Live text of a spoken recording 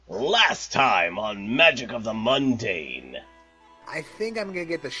last time on Magic of the Mundane. I think I'm gonna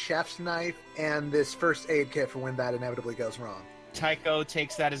get the chef's knife and this first aid kit for when that inevitably goes wrong. Tycho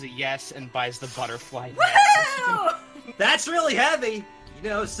takes that as a yes and buys the butterfly. That's really heavy. You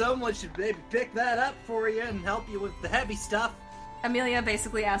know, someone should maybe pick that up for you and help you with the heavy stuff. Amelia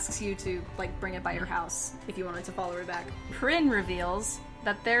basically asks you to, bring it by your house if you wanted to follow her back. Prin reveals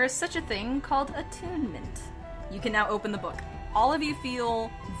that there is such a thing called attunement. You can now open the book. All of you feel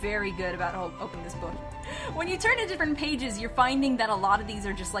very good about opening this book. When you turn to different pages, you're finding that a lot of these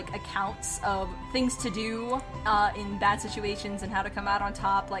are just, accounts of things to do in bad situations and how to come out on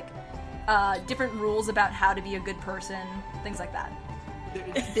top, different rules about how to be a good person, things like that.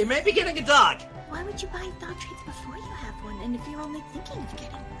 They may be getting a dog. Why would you buy dog treats before you have one, and if you're only thinking of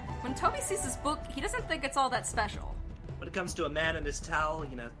getting one? When Toby sees this book, he doesn't think it's all that special. When it comes to a man and his towel,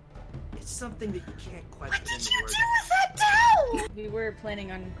 it's something that you can't quite What put did into you words. do with that towel? We were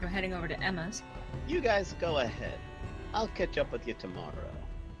planning on heading over to Emma's. You guys go ahead. I'll catch up with you tomorrow.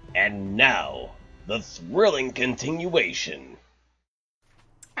 And now, the thrilling continuation.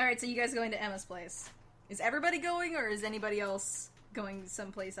 Alright, so you guys are going to Emma's place. Is everybody going, or is anybody else going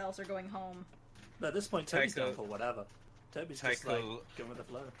someplace else or going home? But at this point, Toby's Tycho. going for whatever. Toby's just Tycho. going with the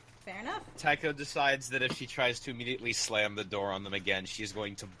flow. Fair enough. Tycho decides that if she tries to immediately slam the door on them again, she's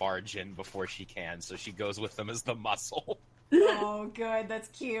going to barge in before she can, so she goes with them as the muscle. Oh, good. That's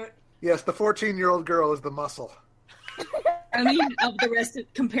cute. Yes, the 14-year-old girl is the muscle. I mean,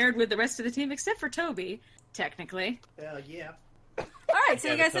 compared with the rest of the team, except for Toby, technically. Yeah. Alright, so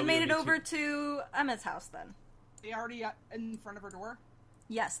Yeah, you guys the have Toby made would it be over to Emma's house, then. They already in front of her door?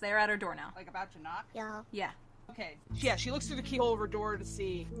 Yes, they're at her door now. About to knock? Yeah. Yeah. Okay. Yeah, she looks through the keyhole of her door to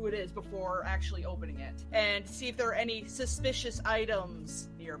see who it is before actually opening it. And to see if there are any suspicious items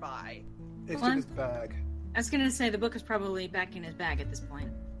nearby. It's What? in his bag. I was gonna say the book is probably back in his bag at this point.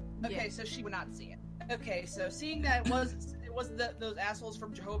 Okay, Yeah. so she would not see it. Okay, so seeing that it wasn't those assholes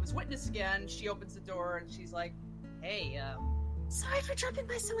from Jehovah's Witness again, she opens the door and she's like, hey, Sorry for dropping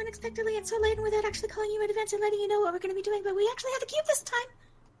by so unexpectedly and so late and without actually calling you in advance and letting you know what we're going to be doing, but we actually have the cube this time.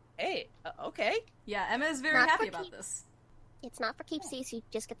 hey, okay. Yeah, Emma is very Not happy for about keeps. this. It's not for keepsies, you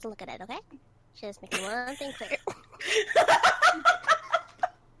just get to look at it, okay? Just making one thing clear.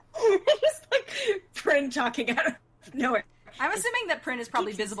 Just Prin talking out of nowhere. I'm assuming that Prin is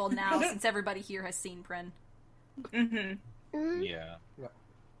probably visible now, since everybody here has seen Prin. Mm-hmm. Mm-hmm. Yeah.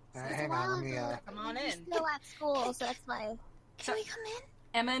 Hang on, let me, Come on He's in. still at school, so that's why. Can we come in?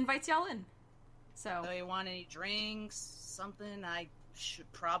 Emma invites y'all in. So, So you want any drinks, something? I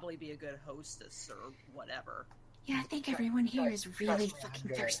should probably be a good hostess or whatever. Yeah, I think everyone here is really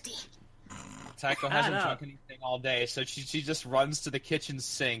fucking thirsty. Tycho I hasn't know. drunk anything all day, so she just runs to the kitchen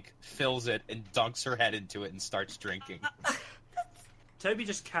sink, fills it, and dunks her head into it and starts drinking. Toby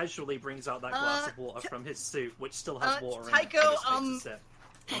just casually brings out that glass of water from his suit, which still has water in Tycho, it. and just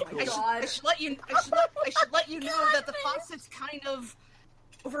takes a sip. I should let you know that the faucet's kind of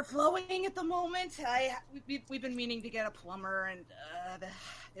overflowing at the moment. We've been meaning to get a plumber, and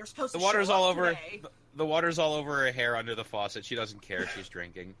they're supposed The to. water's show all up over. today. The water's all over her hair under the faucet. She doesn't care. She's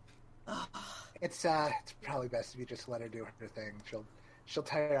drinking. it's probably best if you just let her do her thing. She'll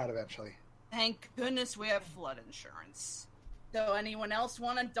tire out eventually. Thank goodness we have flood insurance. So anyone else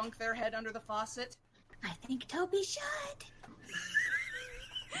want to dunk their head under the faucet? I think Toby should.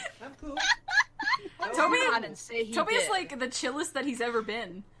 I'm cool. Toby, and say he Toby is did. the chillest that he's ever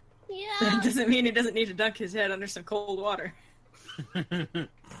been. Yeah. That doesn't mean he doesn't need to dunk his head under some cold water. Fair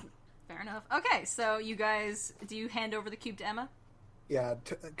enough. Okay, so you guys, do you hand over the cube to Emma? Yeah,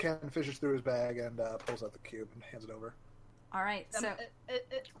 Ken fishes through his bag and pulls out the cube and hands it over. Alright, so...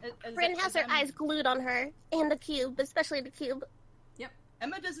 Bryn has her eyes glued on her and the cube, especially the cube.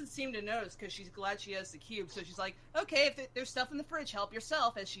 Emma doesn't seem to notice because she's glad she has the cube, so she's like, okay, if there's stuff in the fridge, help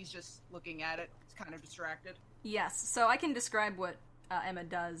yourself, as she's just looking at it. It's kind of distracted. Yes, so I can describe what Emma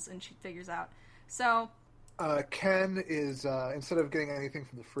does, and she figures out. So... Ken is, instead of getting anything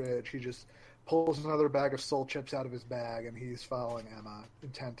from the fridge, he just pulls another bag of soul chips out of his bag, and he's following Emma,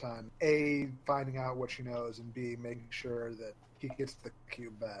 intent on A, finding out what she knows, and B, making sure that he gets the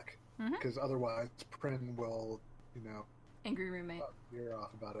cube back. Because otherwise, Prin will, Angry roommate. You're off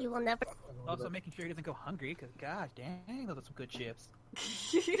about it. You will never. Also making sure he doesn't go hungry, because gosh dang, those are some good chips.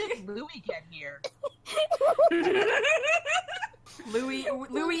 Did Louis get here? Louis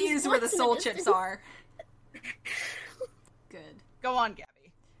is where the soul chips are. Good. Go on,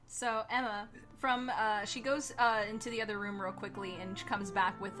 Gabby. So Emma, she goes into the other room real quickly, and she comes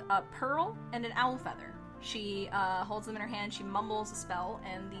back with a pearl and an owl feather. She holds them in her hand, she mumbles a spell,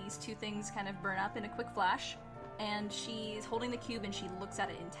 and these two things kind of burn up in a quick flash, and she's holding the cube and she looks at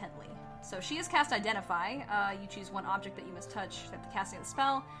it intently. So she has cast Identify. You choose one object that you must touch at the casting of the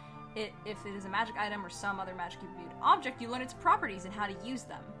spell. If it is a magic item or some other magically imbued object, you learn its properties and how to use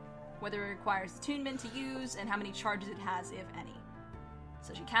them, whether it requires attunement to use, and how many charges it has, if any.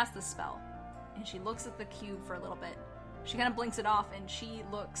 So she casts this spell, and she looks at the cube for a little bit. She kind of blinks it off, and she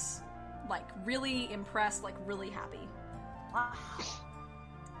looks, like, really impressed, like, really happy. Wow.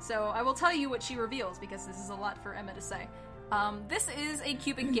 So I will tell you what she reveals, because this is a lot for Emma to say. This is a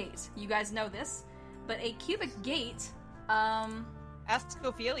cubic gate. You guys know this. But a cubic gate, Ask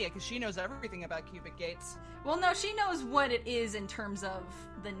Ophelia, because she knows everything about cubic gates. well, no, she knows what it is in terms of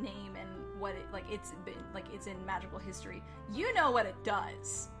the name and what it, like, it's been, like, it's in magical history. You know what it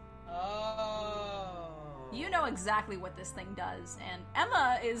does. Oh. You know exactly what this thing does, and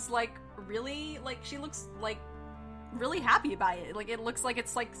Emma is, like, really, like, she looks, like, really happy by it. Like, it looks like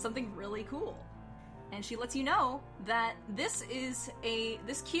it's, like, something really cool. And she lets you know that this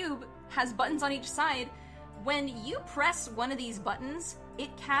cube has buttons on each side. When you press one of these buttons,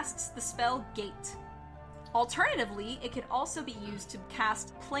 it casts the spell Gate. Alternatively, it could also be used to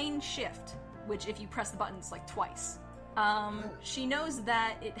cast Plane Shift, which if you press the buttons, like, twice. She knows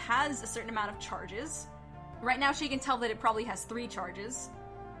that it has a certain amount of charges. Right now she can tell that it probably has 3 charges.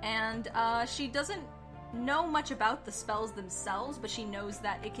 And she doesn't know much about the spells themselves, but she knows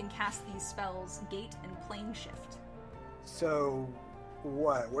that it can cast these spells Gate and Plane Shift. So,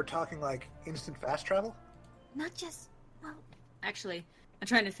 what? We're talking like instant fast travel? Not just, well, Actually, I'm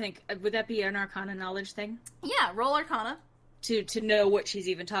trying to think. Would that be an Arcana knowledge thing? Yeah, roll Arcana. To know what she's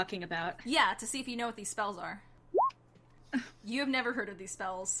even talking about. Yeah, to see if you know what these spells are. You have never heard of these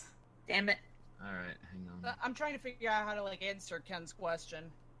spells. Damn it. Alright, hang on. I'm trying to figure out how to, like, answer Ken's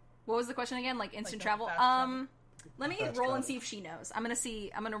question. What was the question again? Like instant Like travel? fast travel. Let me Fast roll travel. and see if she knows. I'm gonna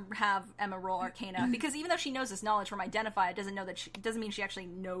have Emma roll Arcana, because even though she knows this knowledge from Identify, it doesn't mean she actually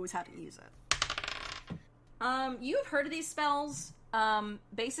knows how to use it. You've heard of these spells.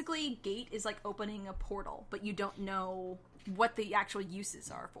 Basically, Gate is like opening a portal, but you don't know what the actual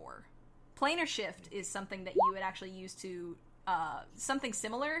uses are for. Planar Shift is something that you would actually use to, something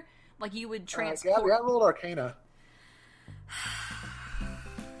similar, like you would transport... Yeah, I rolled Arcana.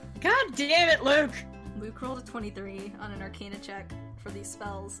 God damn it, Luke! Luke rolled a 23 on an Arcana check for these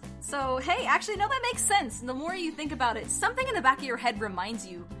spells. So, hey, actually, no, that makes sense. The more you think about it, something in the back of your head reminds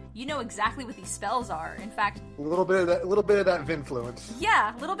you know exactly what these spells are. In fact... A little bit of that Vinfluence.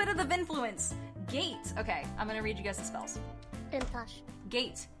 Yeah, a little bit of the Vinfluence. Gate. Okay, I'm gonna read you guys the spells. Imposh.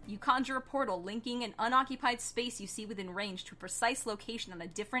 Gate. You conjure a portal linking an unoccupied space you see within range to a precise location on a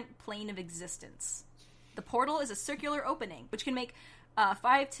different plane of existence. The portal is a circular opening, which can make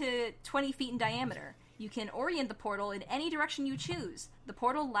 5 to 20 feet in diameter. You can orient the portal in any direction you choose. The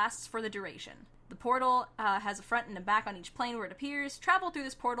portal lasts for the duration. The portal has a front and a back on each plane where it appears. Travel through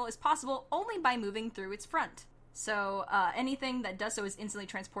this portal is possible only by moving through its front. So anything that does so is instantly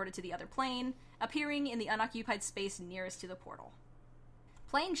transported to the other plane, appearing in the unoccupied space nearest to the portal.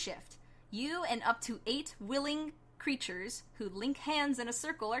 Plane Shift. You and up to 8 willing creatures who link hands in a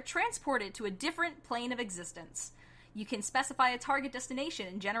circle are transported to a different plane of existence. You can specify a target destination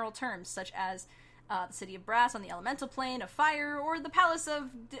in general terms, such as the City of Brass on the elemental plane of fire, or the Palace of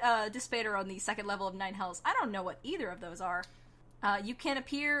Dispater on the second level of Nine Hells. I don't know what either of those are. You can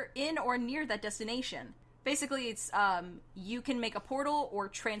appear in or near that destination. Basically, it's you can make a portal or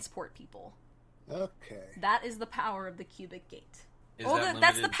transport people. Okay. That is the power of the cubic gate. That's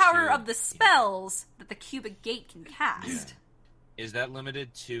That's the power of the spells that the cubic gate can cast. Yeah. Is that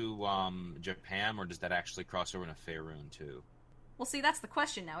limited to Japan, or does that actually cross over into Faerun too? Well, see, that's the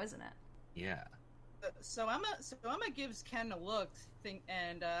question now, isn't it? Yeah. So Emma gives Ken a look,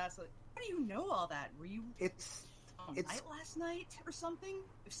 and asks, like, "How do you know all that? Were you on night last night or something?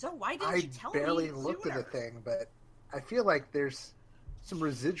 If so, why didn't you tell me I barely looked at sooner?" the thing, but I feel like there's some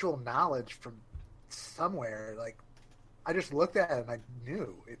residual knowledge from somewhere. Like, I just looked at it and I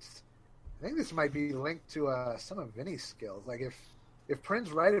knew I think this might be linked to some of Vinny's skills. Like, if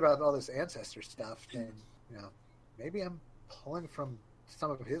Prin's right about all this ancestor stuff, then maybe I'm pulling from some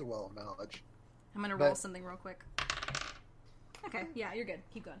of his well of knowledge. I'm gonna roll something real quick. Okay, yeah, you're good.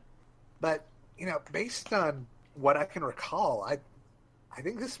 Keep going. But based on what I can recall, I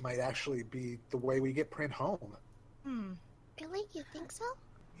think this might actually be the way we get Prin home. Really? You think so?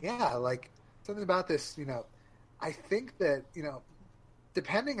 Yeah, like something about this. I think that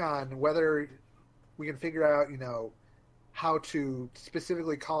depending on whether we can figure out how to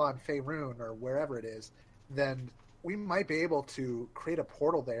specifically call on Faerun or wherever it is, then we might be able to create a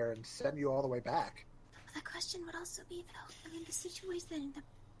portal there and send you all the way back. The question would also be, though, the situation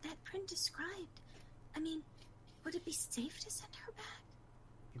that Prin described. I mean, would it be safe to send her back?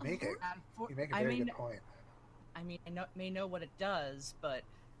 You make a very good point. I mean, I may know what it does, but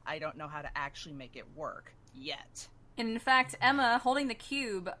I don't know how to actually make it work yet. And in fact, Emma, holding the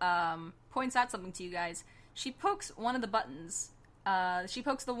cube, points out something to you guys. She pokes one of the buttons. She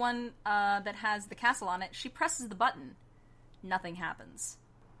pokes the one that has the castle on it. She presses the button. Nothing happens.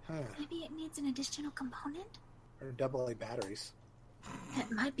 Maybe it needs an additional component? Or AA batteries. That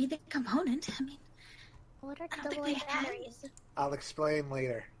might be the component. I mean, what are I don't think AA they have. batteries? I'll explain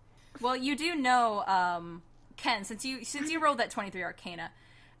later. Well, you do know, Ken, since you rolled that 23 Arcana,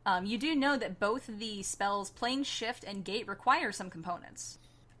 you do know that both the spells Plane Shift and Gate require some components.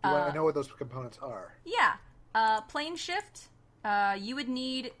 Do I know what those components are? Yeah. Plane Shift, you would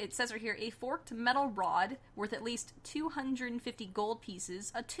need, it says right here, a forked metal rod worth at least 250 gold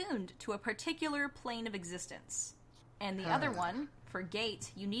pieces attuned to a particular plane of existence. And the other one, for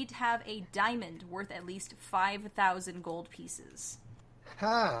Gate, you need to have a diamond worth at least 5,000 gold pieces.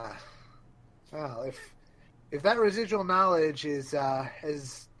 Well, if that residual knowledge is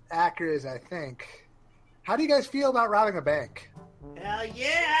as accurate as I think, how do you guys feel about robbing a bank? Hell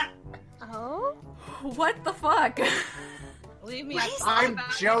yeah! Oh? What the fuck? Believe me, I'm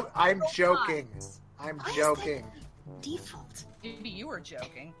joking. Default. Maybe you were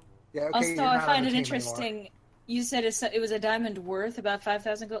joking. Yeah, okay, Also, I find it interesting. Anymore. You said it was a diamond worth about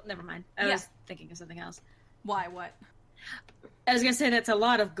 5,000 gold. Never mind. I was thinking of something else. Why? What? I was gonna say that's a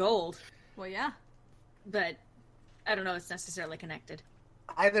lot of gold. Well, yeah. But I don't know. It's necessarily connected.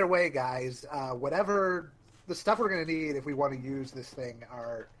 Either way, guys, whatever the stuff we're going to need if we want to use this thing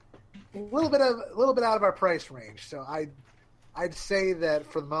are a little bit out of our price range. So I'd say that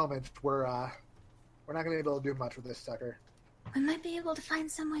for the moment we're not going to be able to do much with this sucker. We might be able to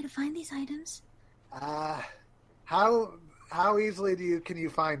find some way to find these items. How easily can you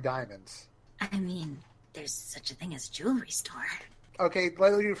find diamonds? I mean, there's such a thing as jewelry store. Okay,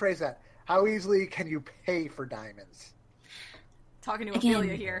 let me rephrase that. How easily can you pay for diamonds? Talking to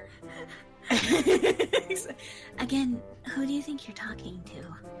Ophelia here. Again, who do you think you're talking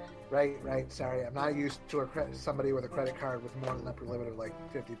to? Right. Sorry, I'm not used to somebody with a credit card with more than upper limit of like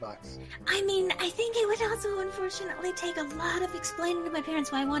 $50. I mean, I think it would also unfortunately take a lot of explaining to my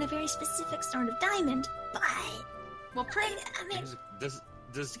parents why I want a very specific sort of diamond. But well, I mean,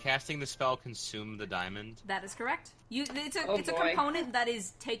 does casting the spell consume the diamond? That is correct. It's a component that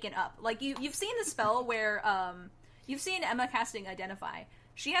is taken up. Like you've seen the spell where you've seen Emma casting Identify.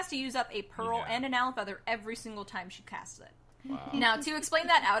 She has to use up a pearl and an owl feather every single time she casts it. Wow. Now, to explain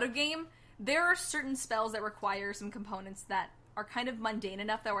that out of game, there are certain spells that require some components that are kind of mundane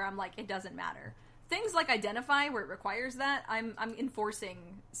enough that where I'm like, it doesn't matter. Things like Identify, where it requires that, I'm enforcing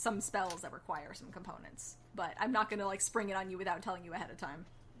some spells that require some components. But I'm not gonna spring it on you without telling you ahead of time.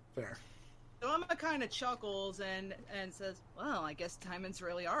 Fair. So Emma kind of chuckles and says, well, I guess diamonds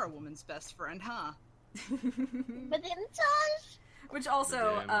really are a woman's best friend, huh? But then Josh... Which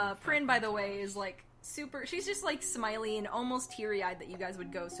also, Prin, by the way, is super... She's just smiley and almost teary-eyed that you guys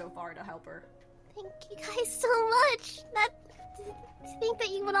would go so far to help her. Thank you guys so much. To think that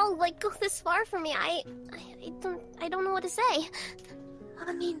you would all go this far for me, I don't know what to say.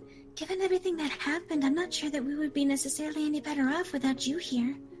 I mean, given everything that happened, I'm not sure that we would be necessarily any better off without you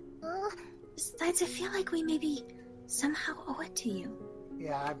here. Besides, I feel like we maybe somehow owe it to you.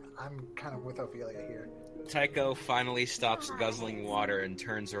 Yeah, I'm kind of with Ophelia here. Tycho finally stops guzzling water and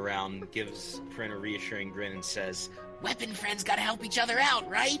turns around, gives Prin a reassuring grin, and says, "Weapon friends gotta help each other out,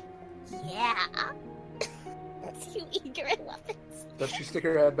 right?" Yeah. You eager at weapons. Does she stick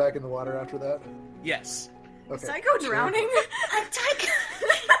her head back in the water after that? Yes. Okay. Tycho drowning? Tycho,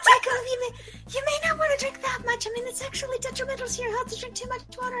 you may not want to drink that much. I mean, it's actually detrimental to your health to drink too much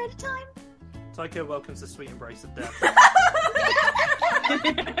water at a time. Tycho welcomes the sweet embrace of death.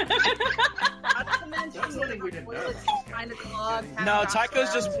 That's something we didn't know. No,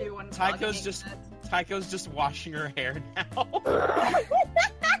 Tycho's just washing her hair now.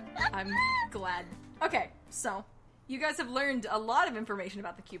 I'm glad. Okay, so you guys have learned a lot of information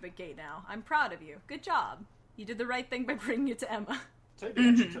about the Cubic Gate now. I'm proud of you. Good job. You did the right thing by bringing it to Emma. Toby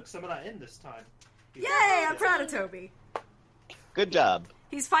actually took some of that in this time. Yay! I'm proud of Toby. Good job.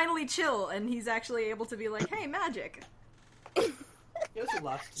 He's finally chill, and he's actually able to be like, hey, magic.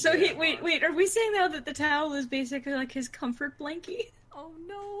 So wait, are we saying now that the towel is basically like his comfort blankie? Oh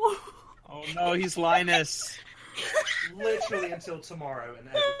no. Oh no, he's Linus. Literally until tomorrow, and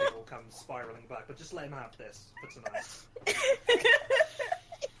everything will come spiraling back. But just let him have this for tonight.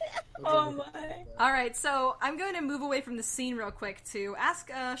 Oh my. Alright, so I'm going to move away from the scene real quick to ask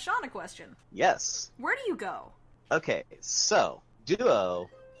Sean a question. Yes. Where do you go? Okay, so Duo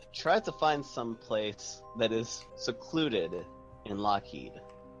tried to find some place that is secluded in Lockheed.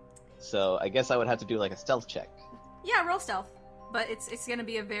 So I guess I would have to do like a stealth check. Yeah, roll stealth. But it's gonna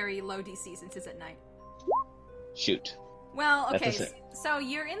be a very low DC since it's at night. Shoot. Well, okay, That's a six. so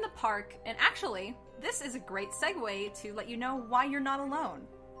you're in the park, and actually, this is a great segue to let you know why you're not alone.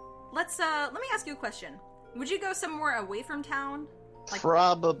 Let me ask you a question. Would you go somewhere away from town? Like,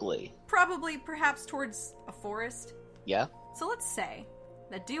 Probably. perhaps towards a forest? Yeah? So let's say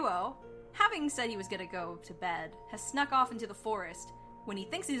that Duo, having said he was gonna go to bed, has snuck off into the forest. When he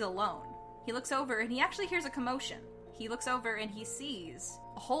thinks he's alone, he looks over and he actually hears a commotion. He looks over and he sees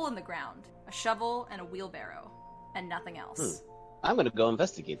a hole in the ground, a shovel, and a wheelbarrow, and nothing else. I'm gonna go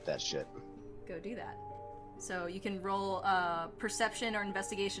investigate that shit. Go do that. So you can roll perception or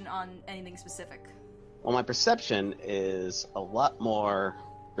investigation on anything specific. Well, my perception is a lot more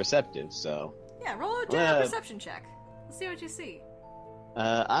perceptive, so... Yeah, roll a general perception check. Let's see what you see.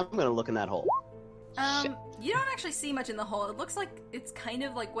 I'm gonna look in that hole. You don't actually see much in the hole. It looks like it's kind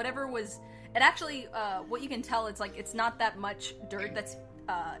of like whatever was... It actually, what you can tell, it's like it's not that much dirt that's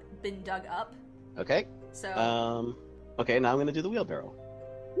been dug up. Okay. So... Okay, now I'm gonna do the wheelbarrow.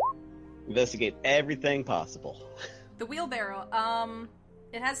 Investigate everything possible. The wheelbarrow,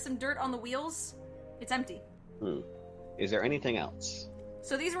 it has some dirt on the wheels. It's empty. Is there anything else?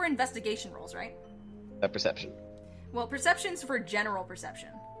 So these were investigation rolls, right? Perception. Well, perception's for general perception.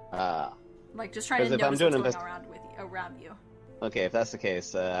 Like, just trying to 'Cause if notice I'm doing what's going around you. Okay, if that's the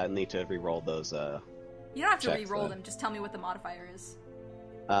case, I need to re-roll those, You don't have to checks, re-roll them, just tell me what the modifier is.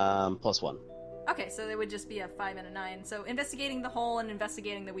 +1. Okay, so they would just be a 5 and a 9. So investigating the hole and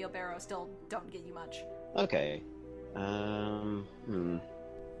investigating the wheelbarrow still don't get you much. Okay.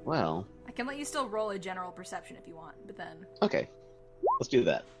 Well... I can let you still roll a general perception if you want, but then... Okay. Let's do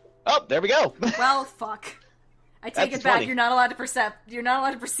that. Oh, there we go! Well, fuck. I take That's it back, 20. you're not allowed to You're not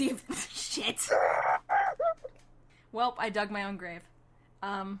allowed to perceive... Shit. Welp, I dug my own grave.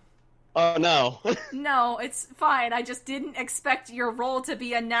 Oh, no. No, it's fine. I just didn't expect your roll to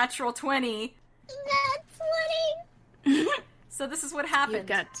be a natural 20. Nat 20! So this is what happened.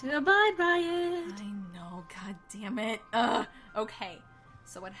 You got to abide by it. I know, god damn it. Okay,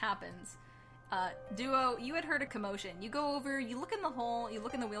 so what happens? Duo, you had heard a commotion. You go over, you look in the hole, you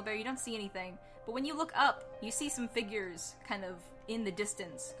look in the wheelbarrow, you don't see anything. But when you look up, you see some figures kind of in the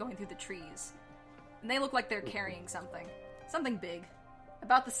distance going through the trees. And they look like they're carrying something. Something big.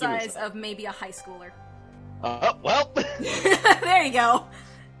 About the size of maybe a high schooler. Well... There you go!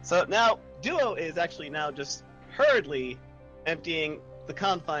 So now, Duo is actually now just hurriedly emptying the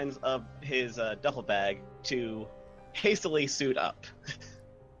confines of his duffel bag to hastily suit up.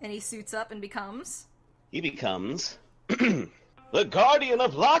 And he suits up and becomes... He becomes... the Guardian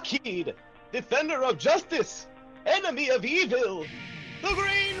of Lockheed! Defender of Justice! Enemy of Evil! The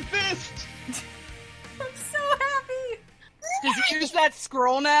Green Fist! I'm so happy! Does he use that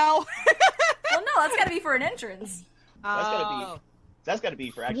scroll now? Well, no, that's gotta be for an entrance. That's gotta be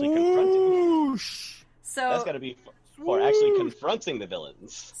for actually confronting. So That's gotta be for actually confronting the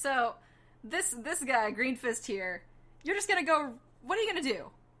villains. So, this guy, Green Fist here, you're just gonna go... What are you gonna do?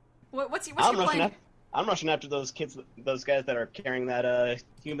 What's your plan? I'm rushing after those kids, those guys that are carrying that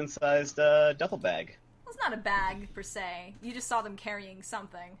human-sized duffel bag. Well, it's not a bag, per se. You just saw them carrying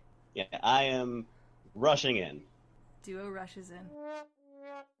something. Yeah, I am rushing in. Duo rushes in.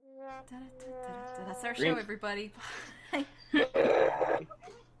 That's our Green- show, everybody.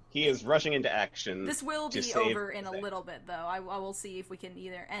 He is rushing into action. This will be over in a little bit, though. I will see if we can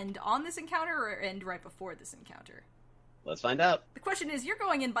either end on this encounter or end right before this encounter. Let's find out. The question is, you're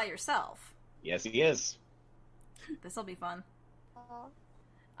going in by yourself. Yes, he is. This'll be fun.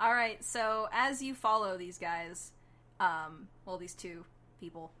 Alright, so as you follow these guys, these two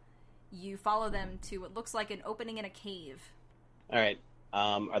people, you follow them to what looks like an opening in a cave. Alright,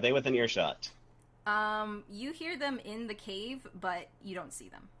 are they within earshot? You hear them in the cave, but you don't see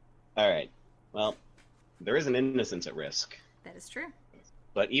them. Alright, well, there is an innocence at risk. That is true.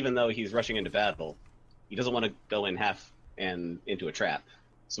 But even though he's rushing into battle, he doesn't want to go in half and into a trap.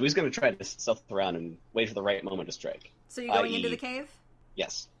 So he's going to try to stealth around and wait for the right moment to strike. So you're going into the cave?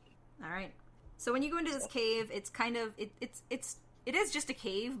 Yes. Alright. So when you go into this cave, it's kind of... It is just a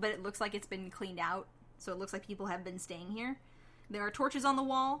cave, but it looks like it's been cleaned out. So it looks like people have been staying here. There are torches on the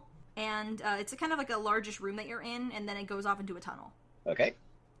wall, and it's kind of like a largish room that you're in, and then it goes off into a tunnel. Okay.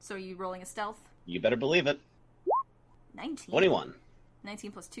 So are you rolling a stealth? You better believe it. 19. 21.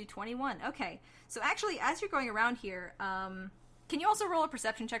 19 plus 2, 21. Okay. So actually, as you're going around here, can you also roll a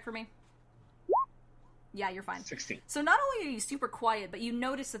perception check for me? Yeah, you're fine. 16. So not only are you super quiet, but you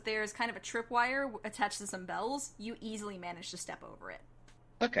notice that there's kind of a tripwire attached to some bells. You easily manage to step over it.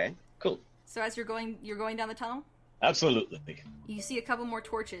 Okay, cool. So as you're going down the tunnel? Absolutely. You see a couple more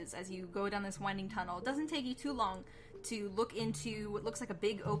torches as you go down this winding tunnel. It doesn't take you too long to look into what looks like a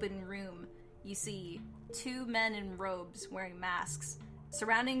big open room. You see two men in robes wearing masks.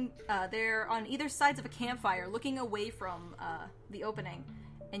 Surrounding, they're on either sides of a campfire, looking away from the opening.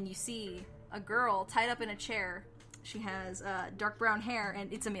 And you see a girl tied up in a chair. She has dark brown hair,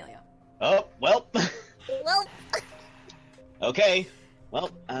 and it's Amelia. Oh, well. Well. Okay.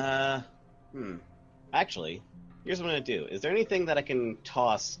 Well, Actually, here's what I'm gonna do. Is there anything that I can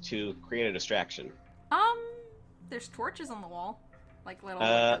toss to create a distraction? There's torches on the wall. Like little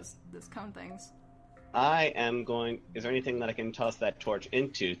those cone things. Is there anything that I can toss that torch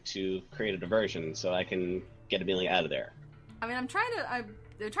into to create a diversion so I can get Amelia out of there? I mean,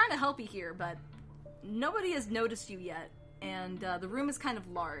 they're trying to help you here, but nobody has noticed you yet, and the room is kind of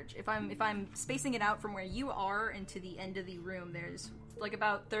large. If I'm spacing it out from where you are and to the end of the room, there's like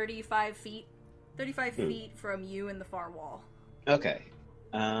about 35 feet from you and the far wall. Okay.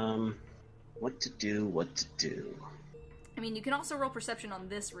 What to do? I mean, you can also roll perception on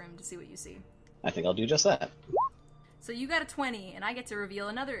this room to see what you see. I think I'll do just that. So you got a 20, and I get to reveal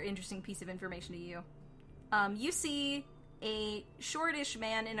another interesting piece of information to you. You see a shortish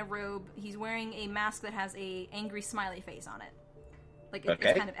man in a robe. He's wearing a mask that has a angry smiley face on it. Like,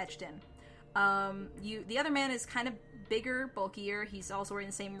 it's kind of etched in. The other man is kind of bigger, bulkier. He's also wearing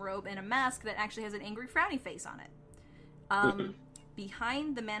the same robe and a mask that actually has an angry frowny face on it.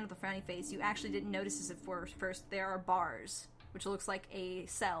 Behind the man with the frowny face, you actually didn't notice this at first. There are bars, which looks like a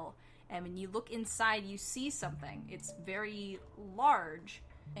cell. And when you look inside, you see something. It's very large,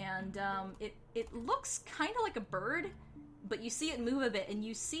 and it looks kind of like a bird, but you see it move a bit, and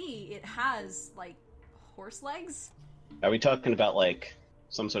you see it has, like, horse legs. Are we talking about, like,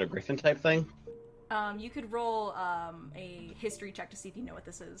 some sort of griffin type thing? You could roll a history check to see if you know what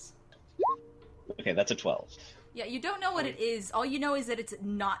this is. Okay, that's a 12. Yeah, you don't know what it is. All you know is that it's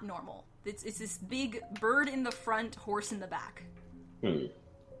not normal. It's this big bird in the front, horse in the back.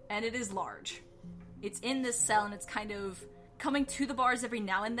 And it is large. It's in this cell, and it's kind of coming to the bars every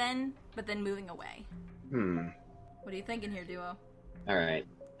now and then, but then moving away. What are you thinking here, Duo? Alright.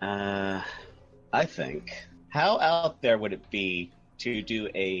 I think, how out there would it be to do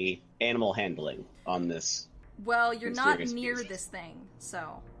a animal handling on this? Well, you're not near this thing,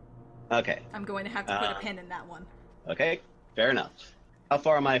 so... Okay. I'm going to have to put a pin in that one. Okay, fair enough. How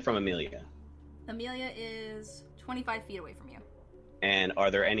far am I from Amelia? Amelia is 25 feet away from you. And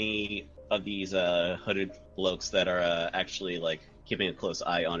are there any of these hooded blokes that are actually, like, keeping a close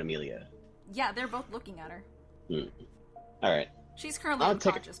eye on Amelia? Yeah, they're both looking at her. Alright. She's currently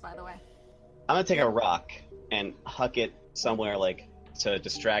unconscious, by the way. I'm gonna take a rock and huck it somewhere, like, to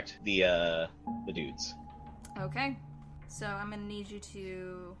distract the dudes. Okay. So I'm gonna need you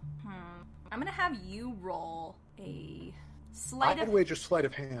to... I'm gonna have you roll a sleight of... I'd wager sleight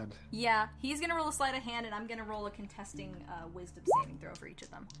of hand. Yeah, he's gonna roll a sleight of hand, and I'm gonna roll a contesting wisdom saving throw for each of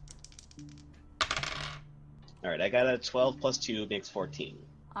them. Alright, I got a 12 plus 2 makes 14.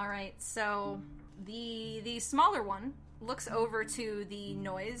 Alright, so the smaller one looks over to the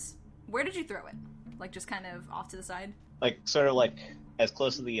noise. Where did you throw it? Like, just kind of off to the side? Like, sort of like as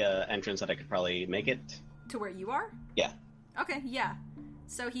close to the entrance that I could probably make it. To where you are? Yeah. Okay, yeah.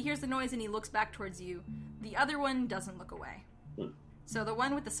 So he hears the noise and he looks back towards you. The other one doesn't look away. So the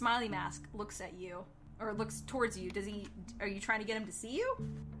one with the smiley mask looks at you, or looks towards you. Are you trying to get him to see you?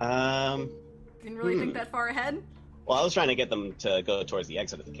 You didn't really think that far ahead? Well, I was trying to get them to go towards the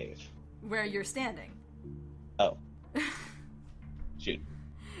exit of the cave. Where you're standing. Oh. Shoot.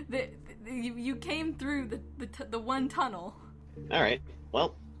 You came through the one tunnel. Alright,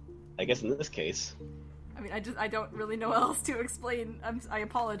 well, I guess in this case... I mean, I don't really know what else to explain. I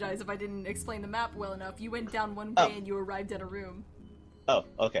apologize if I didn't explain the map well enough. You went down one way and you arrived at a room. Oh,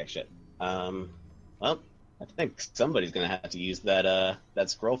 okay, shit. Well, I think somebody's gonna have to use that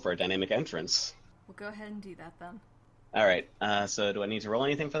scroll for a dynamic entrance. Well, go ahead and do that then. Alright, so do I need to roll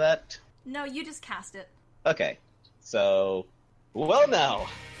anything for that? No, you just cast it. Okay, so... Well now,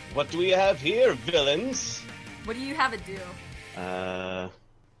 what do we have here, villains? What do you have it do?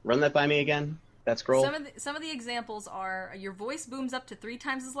 Run that by me again? That scroll? Some of the examples are, your voice booms up to 3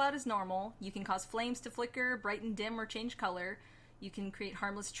 times as loud as normal, you can cause flames to flicker, brighten, dim, or change color, you can create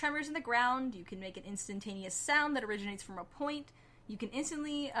harmless tremors in the ground, you can make an instantaneous sound that originates from a point, you can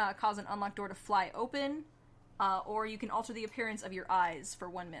instantly cause an unlocked door to fly open, or you can alter the appearance of your eyes for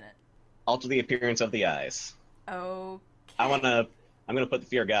 1 minute. Alter the appearance of the eyes. Okay. I'm gonna put the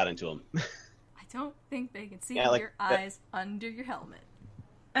fear of God into them. I don't think they can see your eyes under your helmet.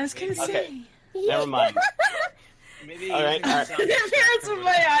 I was gonna say... Never mind. Maybe. All right.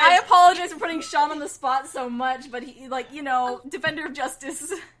 I apologize for putting Sean on the spot so much, but he, defender of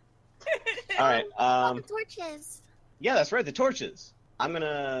justice. All right. The torches. Yeah, that's right. The torches. I'm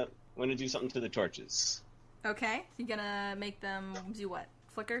gonna do something to the torches. Okay, you're gonna make them do what?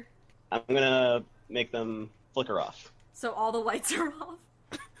 Flicker? I'm gonna make them flicker off. So all the lights are off?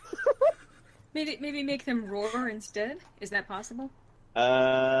 Maybe make them roar instead? Is that possible?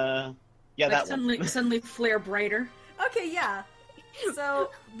 Yeah, like that one. suddenly flare brighter. Okay, yeah.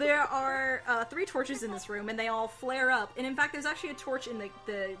 So there are 3 torches in this room, and they all flare up. And in fact, there's actually a torch in the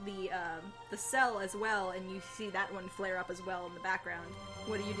cell as well, and you see that one flare up as well in the background.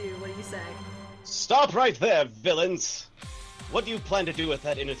 What do you do? What do you say? Stop right there, villains! What do you plan to do with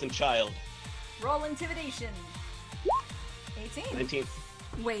that innocent child? Roll intimidation. 18. 19.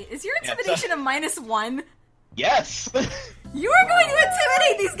 Wait, is your intimidation a -1? Yes! You are going to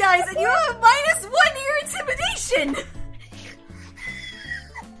intimidate these guys, and you have a -1 to your intimidation!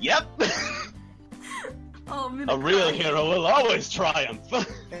 Yep! Oh, a real hero will always triumph!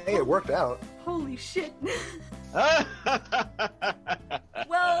 Hey, it worked out. Holy shit.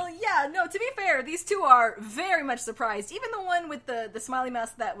 Well, yeah, no, to be fair, these two are very much surprised. Even the one with the smiley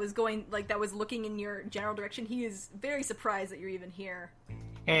mask that was that was looking in your general direction, he is very surprised that you're even here.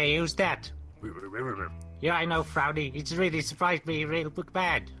 Hey, who's that? Yeah, I know, Frowny. It's really surprised me real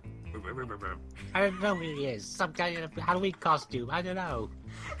bad. I don't know who he is. Some kind of Halloween costume. I don't know.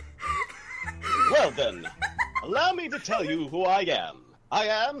 Well then, allow me to tell you who I am. I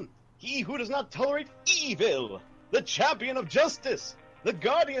am he who does not tolerate evil, the champion of justice, the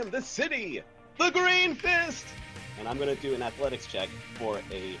guardian of the city, the Green Fist! And I'm gonna do an athletics check for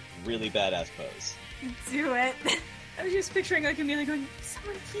a really badass pose. Do it. I was just picturing like Amelia going,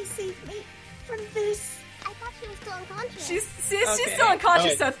 "Someone please save me from this." I thought she was still unconscious. She's still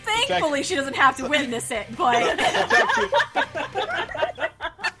unconscious, so thankfully she doesn't have to witness it, but...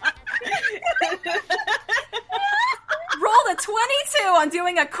 Rolled a 22 on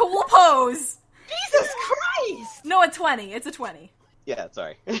doing a cool pose. Jesus Christ! No, a 20. It's a 20. Yeah,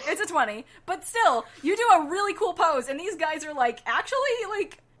 sorry. It's a 20. But still, you do a really cool pose, and these guys are they're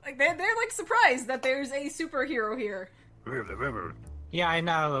surprised that there's a superhero here. Yeah, I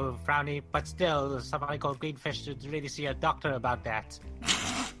know, Frowny, but still, somebody called Greenfish should really see a doctor about that.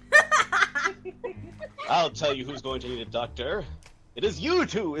 I'll tell you who's going to need a doctor. It is you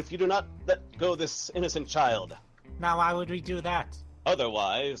two if you do not let go this innocent child. Now, why would we do that?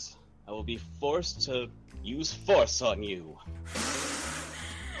 Otherwise, I will be forced to use force on you.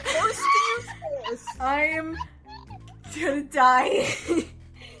 Forced to use force. I'm gonna die.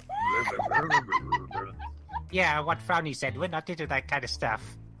 Yeah, what Frowny said, we're not into that kind of stuff.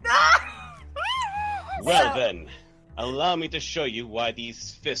 Well then, allow me to show you why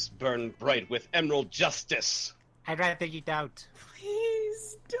these fists burn bright with emerald justice. I'd rather you don't.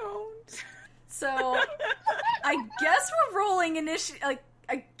 Please don't. So, I guess we're rolling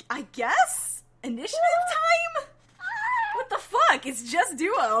I guess? Initiative time? What the fuck? It's just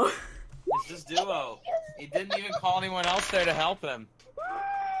duo. It's just duo. He didn't even call anyone else there to help him.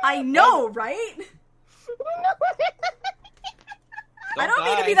 I know, right? I don't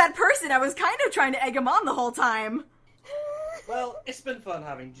mean to be that person. I was kind of trying to egg him on the whole time. Well, it's been fun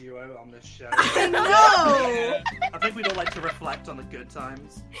having duo on this show. I know! I think we'd all like to reflect on the good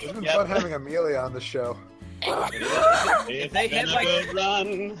times. It's been fun having Amelia on the show. If they hit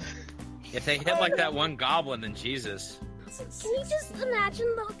like that one goblin, then Jesus. Can you just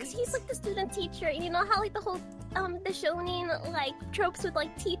imagine though, because he's like the student teacher, and you know how like the whole the shonen like tropes with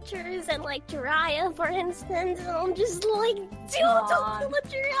like teachers and like Jiraiya, for instance, and I'm just like, dude, don't kill a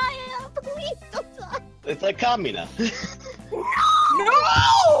Jiraiya, please don't die. It's like Kamina.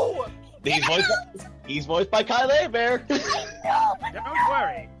 No! He's voiced by Kyle Bear. I know, but don't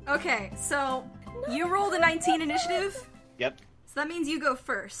worry. Okay, so you rolled a 19 initiative. Yep. So that means you go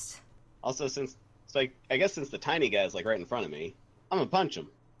first. Also, I guess since the tiny guy's like right in front of me, I'm gonna punch him.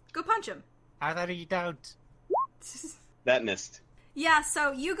 Go punch him. I thought you don't. That missed. Yeah,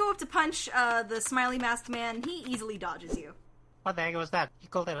 so you go up to punch the smiley masked man. He easily dodges you. What the heck was that? You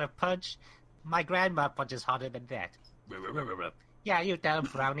called it a punch? My grandma punches harder than that. Yeah, you tell him,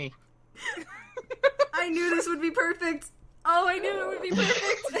 Brownie. I knew this would be perfect. Oh, I knew it would be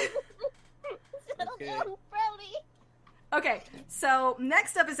perfect. Okay, so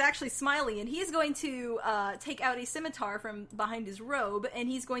next up is actually Smiley, and he's going to take out a scimitar from behind his robe, and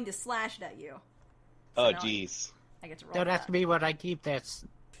he's going to slash it at you. So oh, jeez. I get to roll. Don't ask me where I keep this.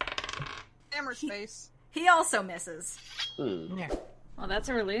 Hammer space. He also misses. Yeah. Well, that's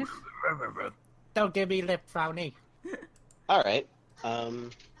a relief. Don't give me lip, Frowny. Alright. So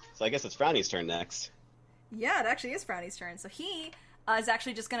I guess it's Frowny's turn next. Yeah, it actually is Frowny's turn. So he is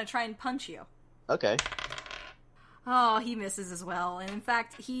actually just going to try and punch you. Okay. Oh, he misses as well. And in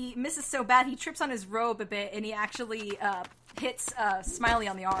fact, he misses so bad he trips on his robe a bit, and he actually hits Smiley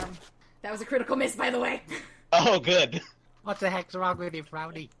on the arm. That was a critical miss, by the way. Oh, good. What the heck's wrong with you,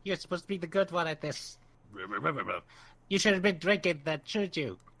 Frowny? You're supposed to be the good one at this. You should have been drinking that, shouldn't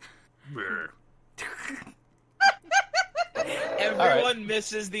you? Everyone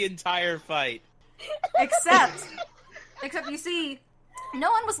misses the entire fight. Except you see,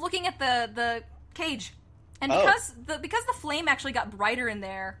 no one was looking at the cage. And because the flame actually got brighter in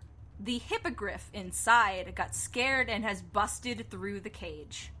there, the hippogriff inside got scared and has busted through the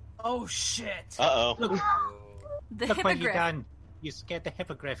cage. Oh shit! Uh-oh. Look hippogriff. what you done. You scared the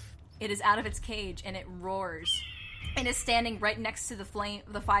hippogriff. It is out of its cage and it roars, and is standing right next to the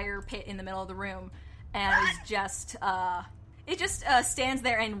fire pit in the middle of the room, and is just stands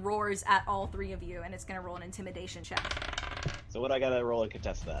there and roars at all three of you, and it's gonna roll an intimidation check. So what I gotta roll and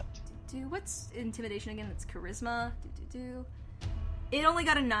contest that? What's intimidation again? It's charisma. It only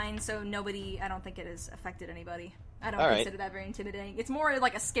got a 9, so nobody. I don't think it has affected anybody. I don't consider that very intimidating. It's more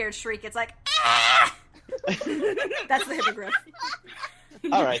like a scared shriek. It's like, ah! That's the hippogriff.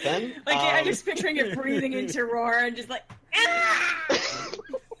 All right then. Like I'm just picturing it breathing into roar and just like.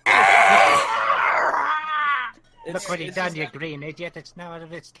 Look what you've done, you green idiot. It's now out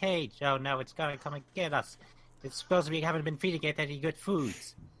of its cage. Oh no, it's gonna come and get us. It's supposed to be haven't been feeding it any good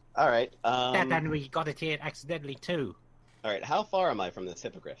foods. All right. And we got it here accidentally too. All right. How far am I from this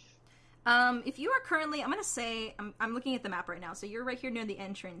hippogriff? If you are currently, I'm gonna say, I'm looking at the map right now. So you're right here near the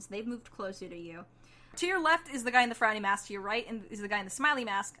entrance. They've moved closer to you. To your left is the guy in the frowny mask. To your right is the guy in the smiley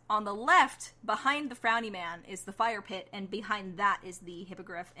mask. On the left, behind the frowny man, is the fire pit, and behind that is the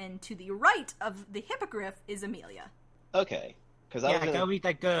hippogriff. And to the right of the hippogriff is Amelia. Okay. Go eat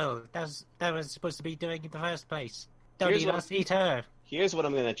that girl. That was supposed to be doing in the first place. Don't eat us, eat her. Here's what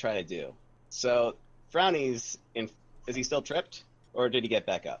I'm going to try to do. So, Frowny's in... Is he still tripped? Or did he get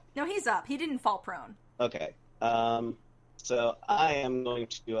back up? No, he's up. He didn't fall prone. Okay. So I am going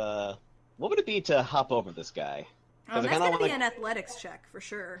to, what would it be to hop over this guy? That's going to be an athletics check, for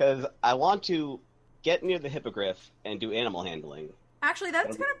sure. Because I want to get near the hippogriff and do animal handling. Actually,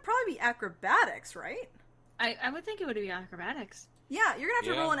 that's going to probably be acrobatics, right? I would think it would be acrobatics. Yeah, you're going to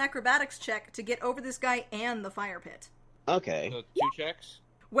have to roll an acrobatics check to get over this guy and the fire pit. Okay. So 2 checks?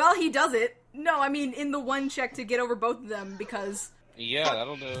 Well, he does it. No, I mean, in the one check to get over both of them, because... Yeah,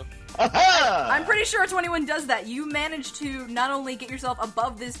 that'll do. I'm pretty sure 21 does that. You manage to not only get yourself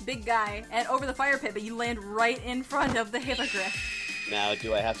above this big guy and over the fire pit, but you land right in front of the hippogriff. Now,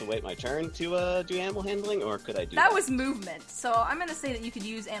 do I have to wait my turn to do animal handling, or could I do that? That was movement, so I'm going to say that you could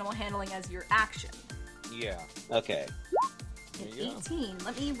use animal handling as your action. Yeah. Okay. 18.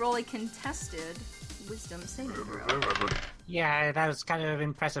 Let me roll a contested wisdom saving throw. Yeah, that was kind of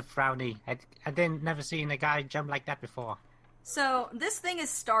impressive, Frowny. I didn't never seen a guy jump like that before. So, this thing is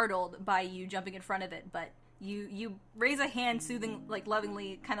startled by you jumping in front of it, but you raise a hand soothing, like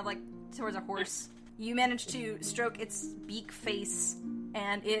lovingly, kind of like towards a horse. You manage to stroke its beak face,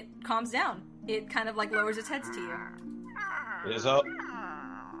 and it calms down. It kind of like lowers its head to you. It is all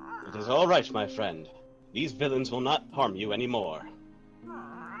right, my friend. These villains will not harm you anymore.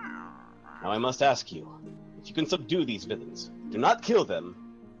 Now I must ask you, if you can subdue these villains, do not kill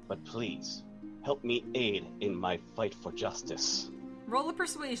them, but please, help me aid in my fight for justice. Roll a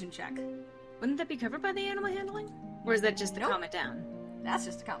persuasion check. Wouldn't that be covered by the animal handling? Or is that just to calm it down? That's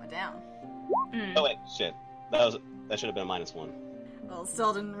just to calm it down. Oh wait, shit. That should have been a -1. Well,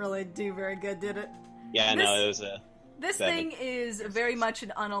 still didn't really do very good, did it? Yeah, no, it was a... This 7. thing is very much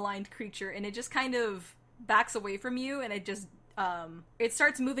an unaligned creature, and it just kind of backs away from you, and it just, it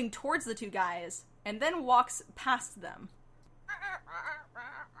starts moving towards the two guys, and then walks past them.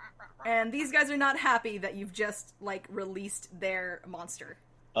 And these guys are not happy that you've just, like, released their monster.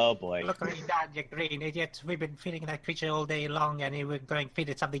 Oh boy. Look what you done, you green idiot. We've been feeding that creature all day long, and we were going to feed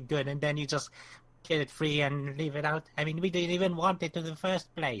it something good, and then you just get it free and leave it out. I mean, we didn't even want it in the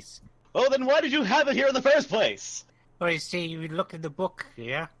first place. Oh, then why did you have it here in the first place? Well, you see, we looked in the book,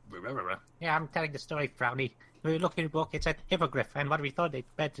 yeah? Yeah, I'm telling the story, Frowny. We looked in the book, it said hippogriff, and what we thought it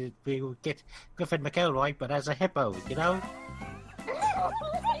meant we would get Griffin McElroy, but as a hippo, you know?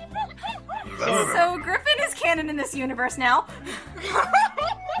 So Griffin is canon in this universe now.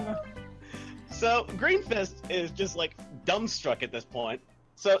 So Greenfist is just like dumbstruck at this point.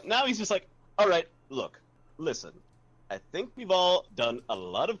 So now he's just like, alright, look, listen. I think we've all done a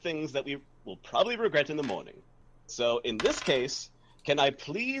lot of things that we will probably regret in the morning. So in this case, can I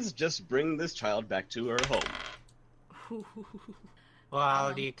please just bring this child back to her home?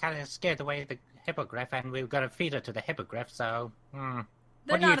 Well, you kind of scared away the hippogriff, and we were gonna feed her to the hippogriff, so... They're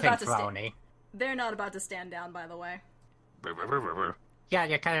What do you not think, about to Frowny? They're not about to stand down, by the way. Yeah,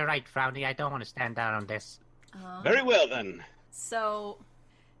 you're kind of right, Frowny. I don't want to stand down on this. Very well, then. So,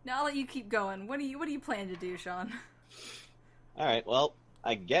 now I'll let you keep going. What do you plan to do, Sean? Alright, well,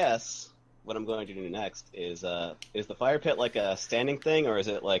 I guess what I'm going to do next is the fire pit like a standing thing, or is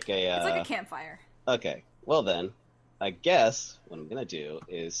it like a... It's like a campfire. Okay, well then, I guess what I'm gonna do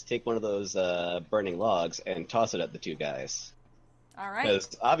is take one of those burning logs and toss it at the two guys. Alright.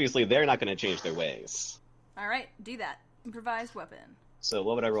 Because obviously they're not gonna change their ways. Alright, do that. Improvised weapon. So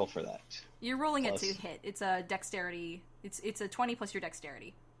what would I roll for that? You're rolling Plus- it to hit. It's a dexterity. It's a 20 plus your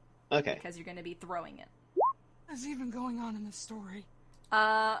dexterity. Okay. Because you're going to be throwing it. What's even going on in this story?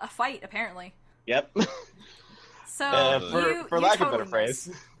 A fight, apparently. Yep. So, for you lack of a totally better phrase.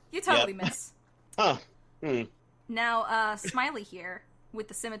 miss. You totally Yep. miss. Huh. Now, Smiley here, with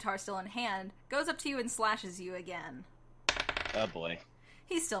the scimitar still in hand, goes up to you and slashes you again. Oh boy.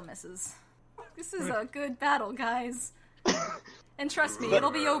 He still misses. This is a good battle, guys. And trust me,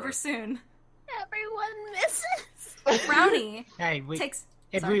 it'll be over soon. Everyone misses. Frowny Hey, takes...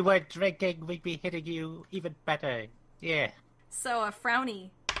 if sorry. we were drinking, we'd be hitting you even better. Yeah. So,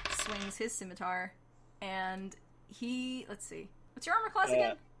 Frowny swings his scimitar, and he... Let's see. What's your armor class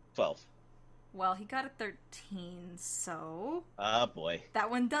again? 12. Well, he got a 13, so... Oh boy. That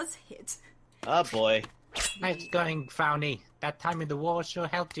one does hit. Oh boy. Nice going, Frowny. That time in the war sure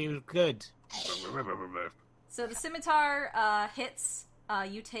helped you good. So the scimitar hits.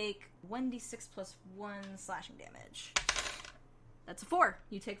 You take 1d6 plus 1 slashing damage. That's a 4.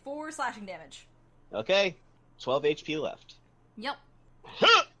 You take 4 slashing damage. Okay. 12 HP left. Yep.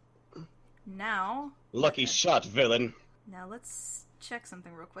 Now... Lucky shot, villain. Now let's check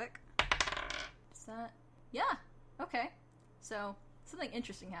something real quick. Is that... Yeah. Okay. So, something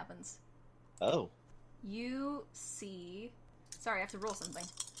interesting happens. Oh. You see... Sorry, I have to roll something.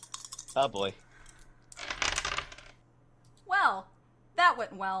 Oh boy. Well, that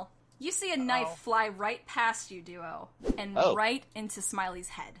went well. You see a knife fly right past you, Duo, and right into Smiley's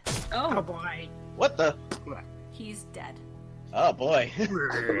head. Oh boy. What the? He's dead. Oh boy.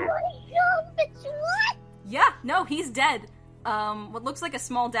 What? Yeah, no, he's dead. What looks like a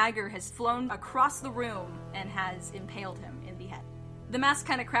small dagger has flown across the room and has impaled him in the head. The mask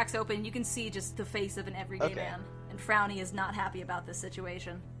kind of cracks open. You can see just the face of an everyday man. And Frowny is not happy about this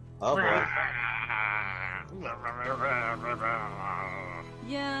situation. Oh boy.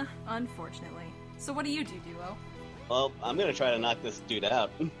 Yeah, unfortunately. So what do you do, Duo? Well, I'm gonna try to knock this dude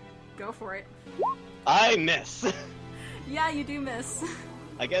out. Go for it. I miss. Yeah, you do miss.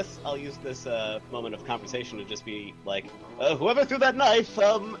 I guess I'll use this moment of conversation to just be like, whoever threw that knife,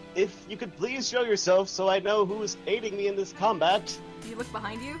 if you could please show yourself so I know who's aiding me in this combat. Do you look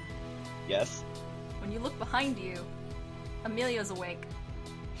behind you? Yes. When you look behind you, Amelia's awake.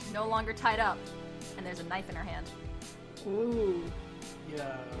 She's no longer tied up, and there's a knife in her hand. Ooh.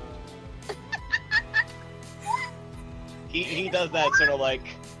 Yeah. He does that sort of like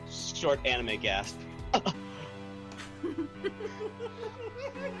short anime gasp.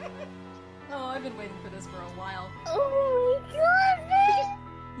 Oh, I've been waiting for this for a while. Oh my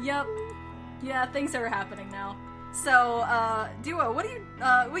god! Yep. Yeah, things are happening now. So, Duo, what do you,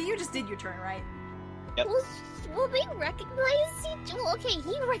 well, you just did your turn, right? Yep. Will they recognize each? Well, okay,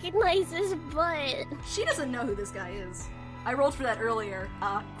 he recognizes, but She doesn't know who this guy is. I rolled for that earlier.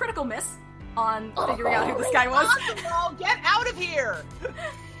 Critical miss on figuring out who this guy was. Kazural, get out of here!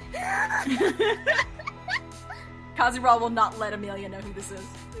 Kazural will not let Amelia know who this is.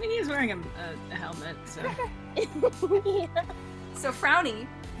 I mean, he's wearing a helmet, so... yeah. So Frowny,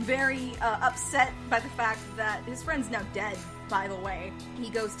 very upset by the fact that his friend's now dead, by the way, he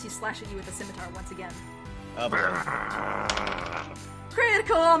goes to slash at you with a scimitar once again. Oh boy.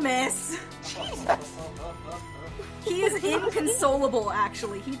 Critical miss! He is inconsolable,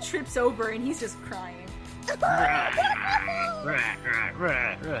 actually. He trips over and he's just crying. So,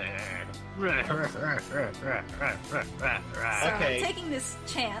 taking this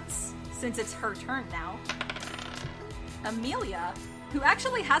chance, since it's her turn now, Amelia, who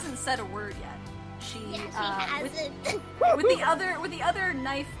actually hasn't said a word yet, she hasn't. with the other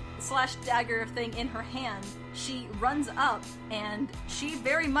knife / dagger thing in her hand, she runs up and she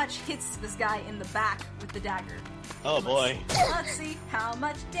very much hits this guy in the back with the dagger. Oh boy. Let's see how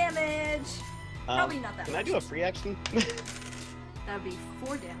much damage. Probably not that Can much. I do a free action? That would be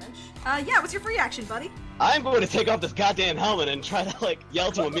 4 damage. Yeah, what's your free action, buddy? I'm going to take off this goddamn helmet and try to, like,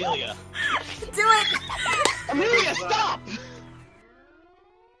 yell to Amelia. Do it! Amelia, stop!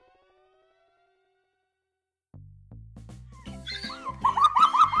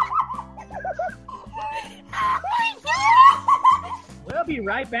 be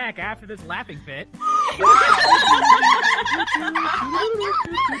right back after this laughing fit.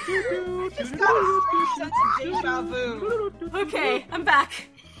 Just got a sense of deja vu. Okay, I'm back.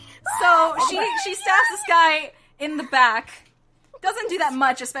 So she stabs this guy in the back. Doesn't do that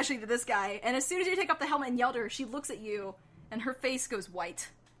much, especially to this guy. And as soon as you take off the helmet and yell at her, she looks at you, and her face goes white.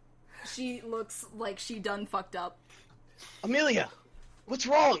 She looks like she done fucked up. Amelia, what's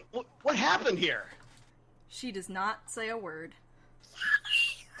wrong? What happened here? She does not say a word.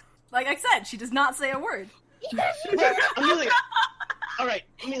 Like I said, she does not say a word. Amelia! Alright,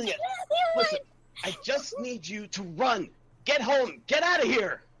 Amelia, listen, I just need you to run. Get home. Get out of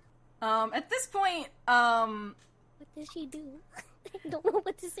here. At this point, What does she do? I don't know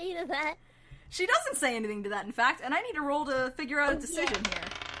what to say to that. She doesn't say anything to that, in fact, and I need to roll to figure out a decision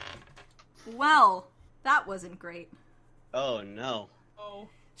here. Well, that wasn't great. Oh, no. Oh.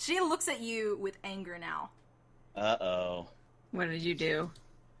 She looks at you with anger now. Uh-oh. What did you do?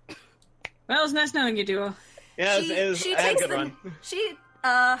 Well, it was nice knowing you, Duo. Yeah, I had a good run. She,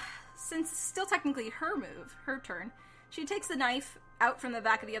 since it's still technically her move, her turn, she takes the knife out from the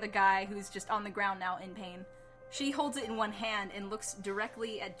back of the other guy who's just on the ground now in pain. She holds it in one hand and looks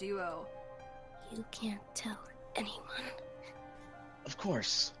directly at Duo. You can't tell anyone. Of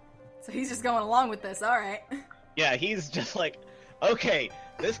course. So he's just going along with this, alright. Yeah, he's just like, okay,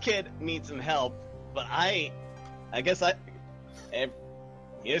 this kid needs some help, but I guess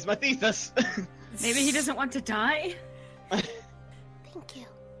here's my thesis. Maybe he doesn't want to die? Thank you.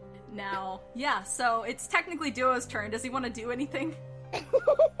 Now, yeah, so it's technically Duo's turn. Does he want to do anything?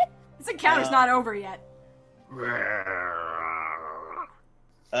 This encounter's not over yet.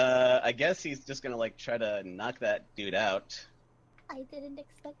 I guess he's just gonna, like, try to knock that dude out. I didn't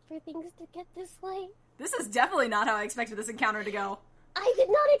expect for things to get this way. This is definitely not how I expected this encounter to go. I did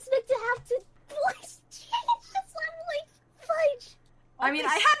not expect to have to change this fudge. I mean,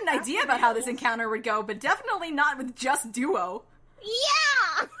 I had an idea about how this encounter would go, but definitely not with just Duo.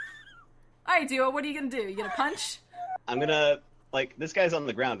 Yeah! Alright, Duo, what are you gonna do? You gonna punch? I'm gonna, like, this guy's on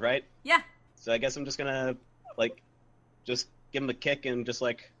the ground, right? Yeah. So I guess I'm just gonna, like, just give him a kick and just,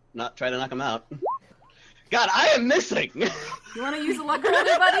 like, not try to knock him out. God, I am missing! You wanna use a luck roll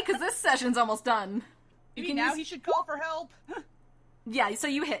there, buddy? Because this session's almost done. Maybe now he should call for help. Yeah, so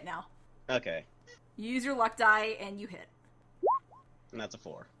you hit now. Okay. You use your luck die, and you hit. And that's a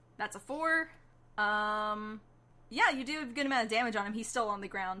 4. That's a 4. Yeah, you do a good amount of damage on him. He's still on the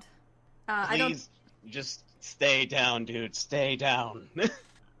ground. Please, just stay down, dude. Stay down.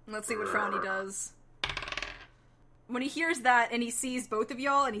 Let's see what Frowny does. When he hears that, and he sees both of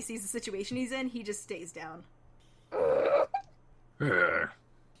y'all, and he sees the situation he's in, he just stays down.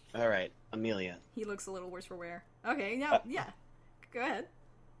 Alright, Amelia. He looks a little worse for wear. Okay, yeah. Go ahead.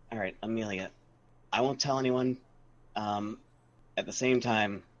 Alright, Amelia. I won't tell anyone. At the same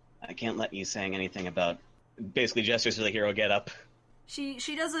time, I can't let you saying anything about basically gestures to the hero get up.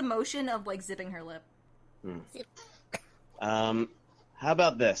 She does a motion of, like, zipping her lip. How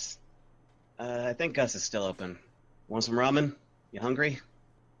about this? I think Gus is still open. Want some ramen? You hungry?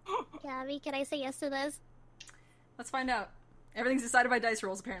 Gabby, can I say yes to this? Let's find out. Everything's decided by dice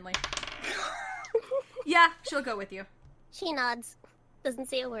rolls, apparently. Yeah, she'll go with you. She nods. Doesn't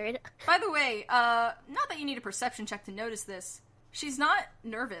say a word. By the way, not that you need a perception check to notice this, she's not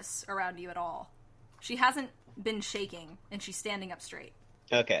nervous around you at all. She hasn't been shaking, and she's standing up straight.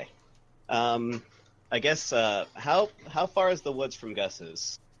 Okay. I guess, how far is the woods from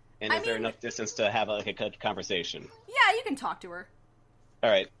Gus's? And is there enough distance to have, like, a conversation? Yeah, you can talk to her.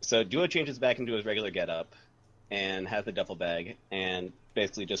 Alright, so Duo changes back into his regular getup, and has the duffel bag, and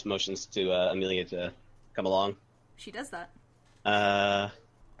basically just motions to, Amelia to come along. She does that.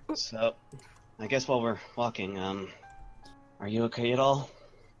 So, I guess while we're walking, are you okay at all?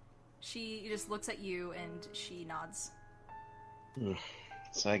 She just looks at you, and she nods.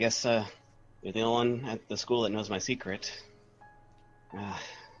 So I guess, you're the only one at the school that knows my secret.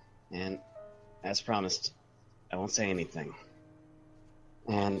 And, as promised, I won't say anything.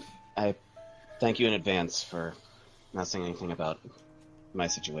 And I thank you in advance for not saying anything about my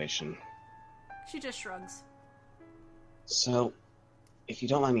situation. She just shrugs. So, if you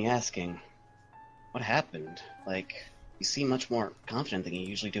don't mind me asking, what happened? Like, you seem much more confident than you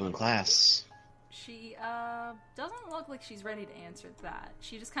usually do in class. She, doesn't look like she's ready to answer that.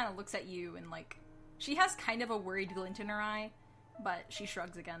 She just kind of looks at you and, like, she has kind of a worried glint in her eye, but she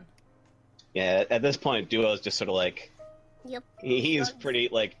shrugs again. Yeah, at this point, Duo's just sort of like... Yep. He's pretty,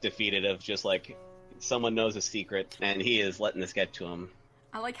 like, defeated of just, like, someone knows a secret, and he is letting this get to him.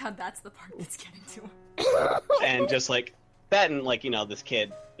 I like how that's the part that's getting to him. And just, like, that and, like, you know, this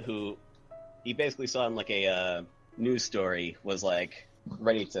kid who he basically saw in, like, a news story was like,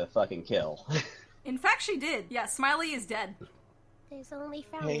 ready to fucking kill. In fact, she did. Yeah, Smiley is dead. There's only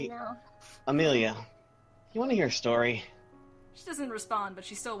Frowny Hey. now. Amelia, you want to hear a story? She doesn't respond, but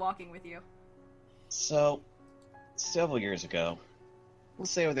she's still walking with you. So, several years ago,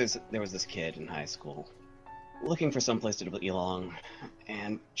 let's say there was this kid in high school looking for someplace to belong,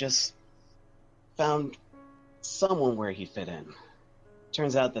 and just found someone where he fit in.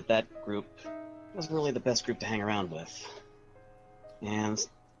 Turns out that group wasn't really the best group to hang around with. And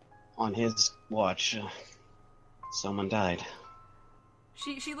on his watch, someone died.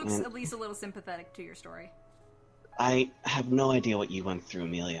 She looks And at least a little sympathetic to your story. I have no idea what you went through,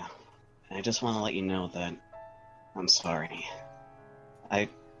 Amelia. And I just want to let you know that I'm sorry. I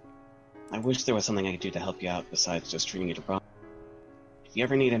wish there was something I could do to help you out besides just treating you to wrong. If you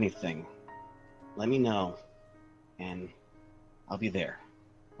ever need anything, let me know, and I'll be there.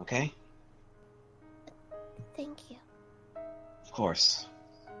 Okay? Thank you. Of course.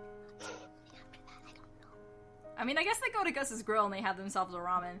 I mean, I guess they go to Gus's grill and they have themselves a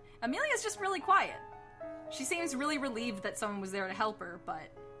ramen. Amelia's just really quiet. She seems really relieved that someone was there to help her, but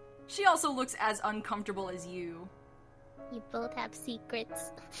she also looks as uncomfortable as you. You both have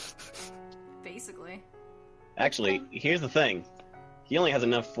secrets. Basically. Actually, here's the thing. He only has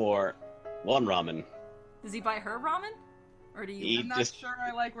enough for one ramen. Does he buy her ramen? Or do you... I'm not sure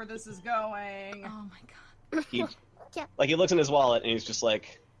I like where this is going. Oh my god. He, like, he looks in his wallet and he's just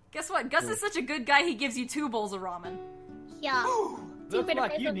like... Guess what? Gus is such a good guy, he gives you 2 bowls of ramen. Yeah. Looks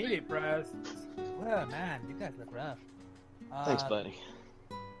like you need it, bros. Well, man, you guys look rough. Thanks, buddy.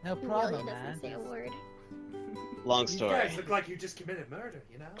 No problem, man. Say a word. Long You story. guys look like you just committed murder,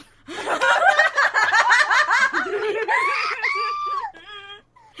 you know?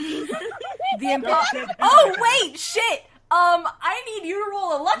 Oh, wait! Shit! I need you to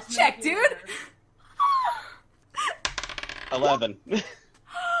roll a luck check, dude! 11. No,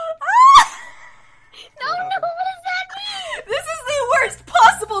 what does that mean? This is the worst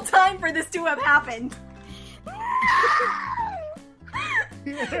possible time for this to have happened.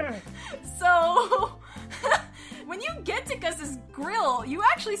 So, when you get to Gus's grill, you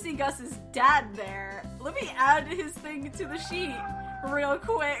actually see Gus's dad there. Let me add his thing to the sheet real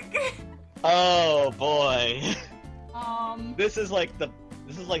quick. Oh, boy. This is like the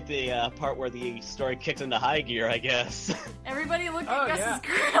part where the story kicks into high gear, I guess. Everybody look at Oh, Gus's yeah.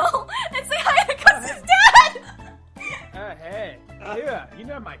 grill and say hi to Gus's dad! Hey. Yeah, you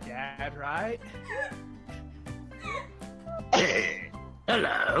know my dad, right?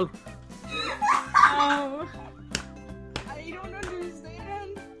 Hello. I don't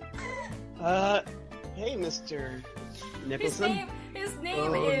understand. Hey, Mr. His Nicholson. name is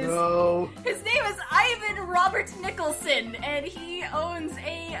no. his name is Ivan Robert Nicholson, and he owns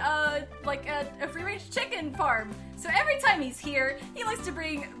a free range chicken farm. So every time he's here, he likes to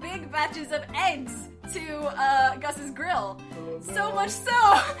bring big batches of eggs to Gus's grill. So much so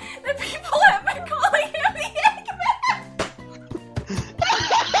that people have been calling him the Eggman.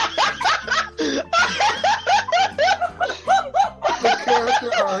 The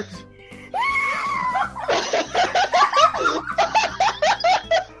character arc.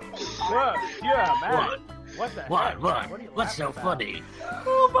 Whoa, yeah, man. What the What? heck? What? What are you What's so laughing about? funny?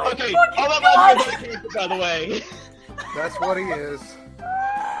 Oh my Okay, fucking all that god! matters is the by the way. That's what he is.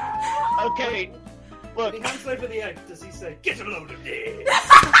 Okay, look. When he hands over the egg, does he say, "Get a load of this"?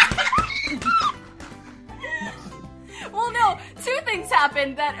 Well, no, 2 things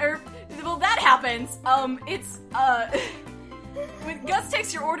happen that happens. When Gus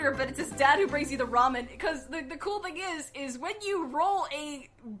takes your order, but it's his dad who brings you the ramen, because the cool thing is when you roll a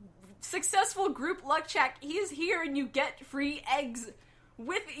successful group luck check, he is here and you get free eggs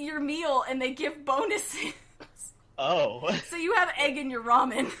with your meal, and they give bonuses. Oh. So you have egg in your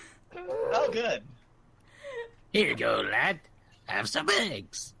ramen. Oh, good. Here you go, lad. Have some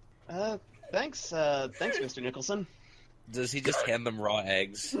eggs. Thanks, Mr. Nicholson. Does he just hand them raw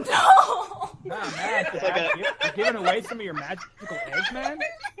eggs? No! Nah, man, It's like Dad, you're giving away some of your magical eggs, man?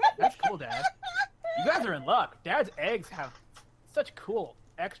 That's cool, Dad. You guys are in luck. Dad's eggs have such cool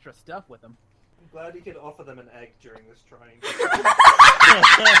extra stuff with them. I'm glad he could offer them an egg during this trying. Oh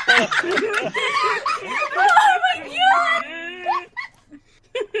my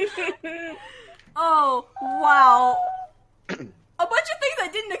god! Oh, wow. A bunch of things I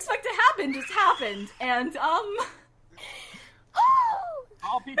didn't expect to happen just happened, and,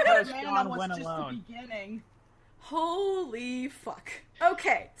 All because Man, Sean that was went just alone. the beginning. holy fuck.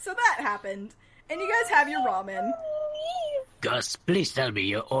 Okay, so that happened, and you guys have your ramen. Gus, please tell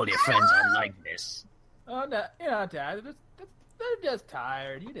me all your friends are like this. Oh, no, Dad, they're just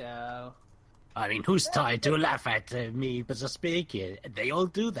tired, you know. I mean, who's tired to laugh at me but just speaking? They all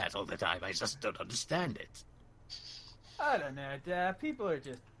do that all the time. I just don't understand it. I don't know, Dad. People are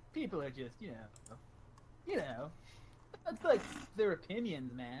just, you know. That's like their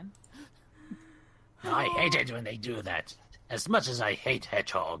opinions, man. I hate it when they do that. As much as I hate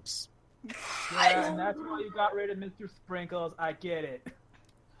hedgehogs. Yeah, and that's why you got rid of Mr. Sprinkles. I get it.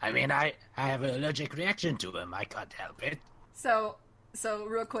 I mean, I have an allergic reaction to him. I can't help it. So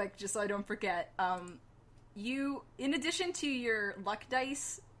real quick, just so I don't forget, you, in addition to your luck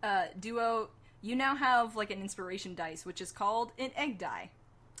dice, Duo, you now have like an inspiration dice, which is called an egg die.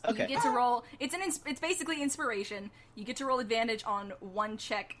 Okay. You get to roll. It's basically inspiration. You get to roll advantage on one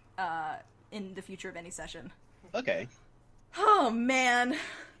check in the future of any session. Okay. Oh man.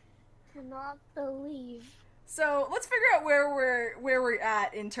 Cannot believe. So let's figure out where we're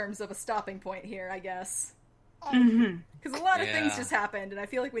at in terms of a stopping point here, I guess. Because a lot of things just happened, and I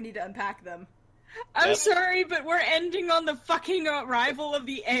feel like we need to unpack them. I'm sorry, but we're ending on the fucking arrival of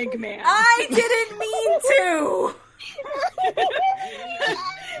the Eggman. I didn't mean to!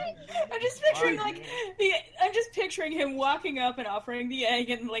 I'm just picturing him walking up and offering the egg,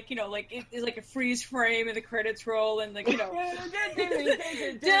 and like it's like a freeze frame, and the credits roll, and like I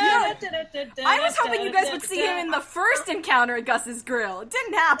was hoping you guys would see him in the first encounter at Gus's grill. It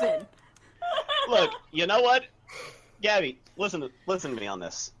didn't happen. Look, you know what? Gabby, listen to me on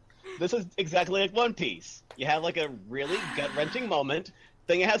this. This is exactly like One Piece. You have like a really gut-wrenching moment,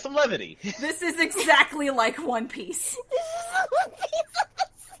 then you have some levity. This is exactly like One Piece.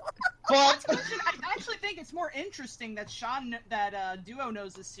 But I actually think it's more interesting that Duo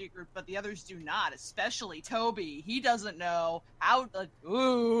knows the secret, but the others do not. Especially Toby. He doesn't know how.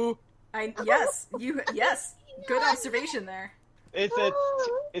 Ooh. Yes. Good observation there.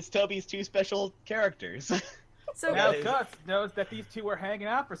 It's Toby's two special characters. So now Gus knows that these two were hanging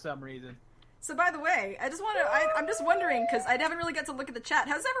out for some reason. So by the way, I'm just wondering, because I haven't really got to look at the chat.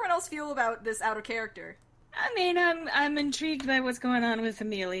 How does everyone else feel about this out of character? I mean, I'm intrigued by what's going on with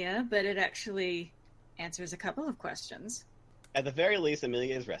Amelia, but it actually answers a couple of questions. At the very least,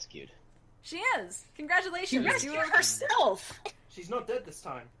 Amelia is rescued. She is. Congratulations. She rescued herself. She's not dead this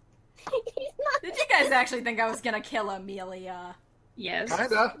time. Did you guys actually think I was gonna kill Amelia? Yes.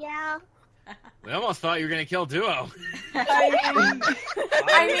 Kinda. Yeah. We almost thought you were going to kill Duo. I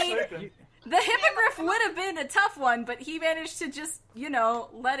mean, the hippogriff would have been a tough one, but he managed to just,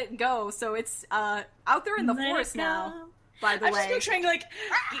 let it go. So it's out there in the forest now, by the way. I'm just picturing,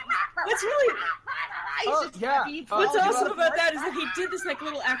 what's really... What's awesome about that is that he did this,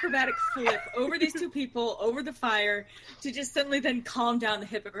 little acrobatic flip over these two people, over the fire, to just suddenly then calm down the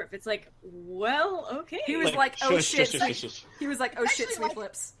hippogriff. It's like, well, okay. He was oh shit, sweet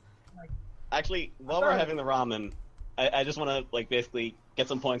flips. Actually, while we're having the ramen, I just want to basically get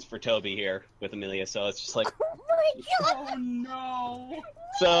some points for Toby here with Amelia. So it's just like, oh my god! Oh no!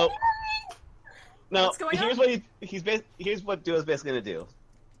 So now here's on? Here's what Duo's basically gonna do.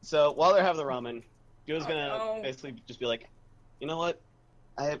 So while they're having the ramen, Duo's gonna basically just be like, you know what?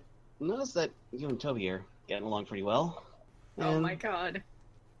 I noticed that you and Toby are getting along pretty well. Oh my god!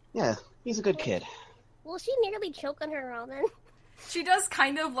 Yeah, he's a good kid. Will she nearly choke on her ramen? She does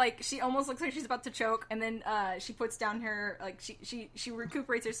kind of she almost looks like she's about to choke, and then she puts down her she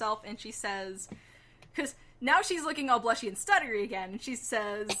recuperates herself, and she says, because now she's looking all blushy and stuttery again, and she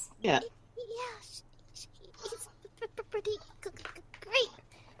says, yeah, he's pretty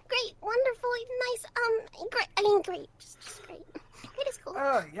great, wonderful, nice, great. I mean, great, just great. Great is cool.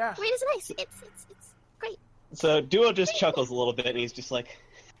 Oh yeah. Great is nice. It's great. So Duo just chuckles a little bit, and he's just like,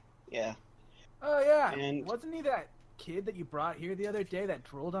 yeah. Oh yeah. And wasn't he that kid that you brought here the other day that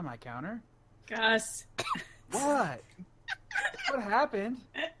drooled on my counter? Gus. What? What happened?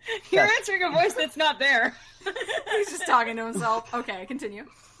 You're answering a voice that's not there. He's just talking to himself. Okay, continue.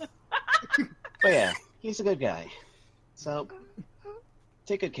 But yeah, he's a good guy. So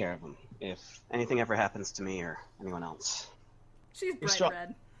take good care of him if anything ever happens to me or anyone else. She's bright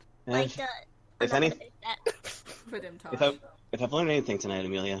red. If anything, put him talk. If I've learned anything tonight,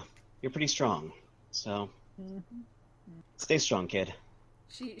 Amelia, you're pretty strong. So stay strong, kid.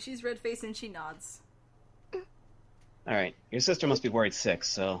 She's red-faced and she nods. All right, your sister must be worried sick,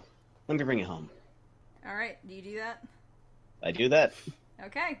 so let me bring you home. All right, do you do that? I do that.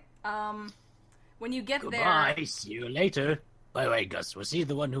 Okay. When you get Goodbye. there... See you later. By the way, Gus, was he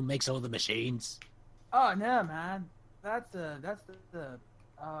the one who makes all the machines? Oh no, man. That's the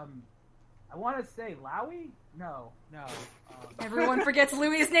I want to say Lowy? No. Everyone forgets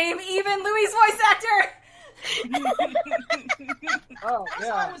Louie's name, even Louie's voice actor! Oh, Also,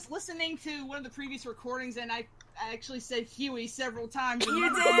 I was listening to one of the previous recordings, and I actually said Huey several times. And You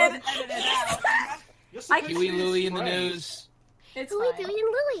never did. edited it out. Huey Louie in the news. It's Louie, fine. Dewey,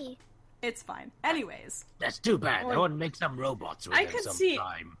 and Louie. It's fine. Anyways. That's too bad. I want to make some robots with I them could see-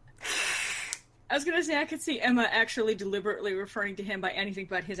 sometime. I was gonna say I could see Emma actually deliberately referring to him by anything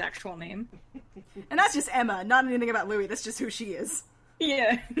but his actual name. And that's just Emma, not anything about Louie. That's just who she is.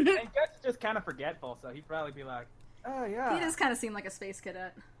 Yeah. And Gut's just kind of forgetful, so he'd probably be like, "Oh yeah, He does kind of seem like a space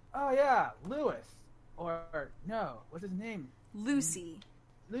cadet. oh yeah, Lewis, or no, what's his name? Lucy.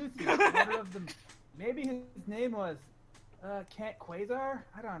 Lucy. Order of the. Maybe his name was Kent Quasar.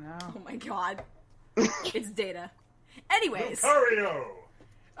 I don't know. Oh my god. It's Data. Anyways. Lucario!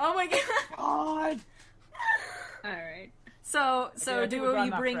 Oh my god. Alright. So Okay, I think we've Duo, gotten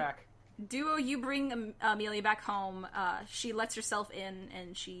you off bring track. you bring Amelia back home. She lets herself in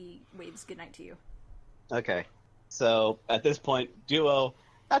and she waves goodnight to you. Okay. So, at this point, Duo,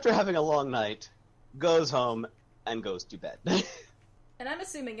 after having a long night, goes home and goes to bed. And I'm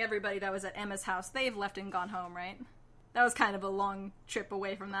assuming everybody that was at Emma's house, they've left and gone home, right? That was kind of a long trip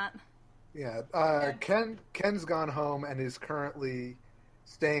away from that. Yeah, Ken's gone home and is currently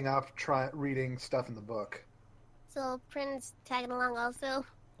staying up, reading stuff in the book. So Prin's tagging along also.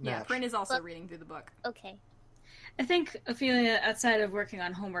 Yeah, Natch. Prin is also reading through the book. Okay. I think Ophelia, outside of working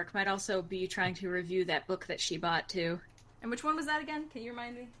on homework, might also be trying to review that book that she bought, too. And which one was that again? Can you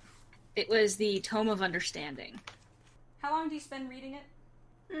remind me? It was the Tome of Understanding. How long do you spend reading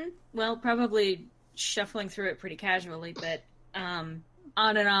it? Well, probably shuffling through it pretty casually, but on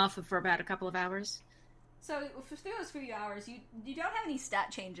and off for about a couple of hours. So through those few hours, you don't have any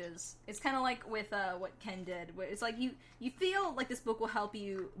stat changes. It's kind of like with what Ken did. Where it's like you feel like this book will help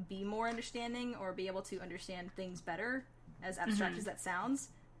you be more understanding or be able to understand things better, as abstract as that sounds,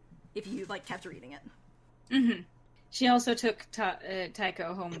 if you like kept reading it. Mm-hmm. She also took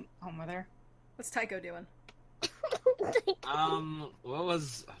Tycho home with her. What's Tycho doing? What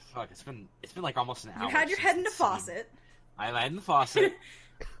was? Fuck, it's been like almost an hour. You had your head in the since faucet. I had in the faucet.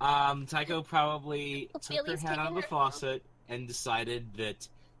 Tycho probably took her Ophelia's head out of taking the her faucet and decided that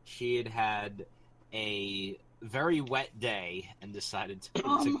she had had a very wet day and decided to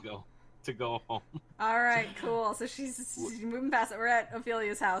go home. All right, cool. So she's moving past it. We're at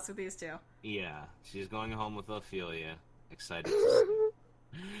Ophelia's house with these two. Yeah, she's going home with Ophelia. Excited. To see.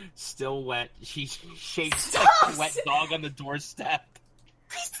 Still wet. She shakes like a wet dog on the doorstep.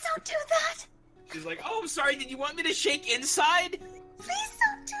 Please don't do that! She's like, "Oh, I'm sorry. Did you want me to shake inside?" Please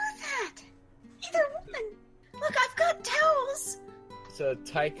don't do that! Either one! Look, I've got towels! So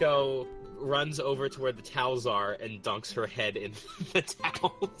Tycho runs over to where the towels are and dunks her head in the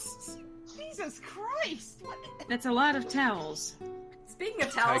towels. Jesus Christ! What? That's a lot of towels. Speaking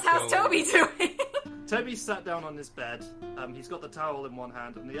of towels, Tycho. how's Toby doing? Toby's sat down on his bed. He's got the towel in one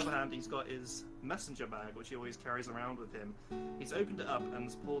hand, and in the other hand he's got his messenger bag, which he always carries around with him. He's opened it up and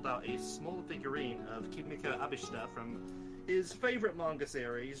has pulled out a small figurine of Kimiko Abishita from his favourite manga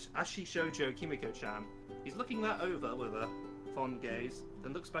series, Ashi Shoujo Kimiko-chan. He's looking that over with a fond gaze,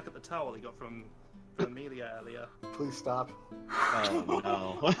 then looks back at the towel he got from Amelia earlier. Please stop. Oh,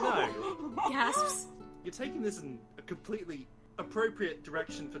 no. No, Gasps. you're taking this in a completely appropriate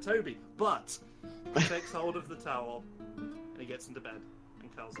direction for Toby, but he takes hold of the towel and he gets into bed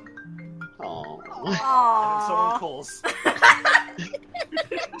and curls up. Oh. And then someone calls. Damn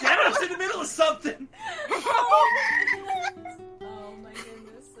it, I was in the middle of something! Oh my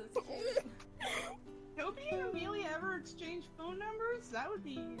goodness, that's cute. Toby and Amelia ever exchange phone numbers? That would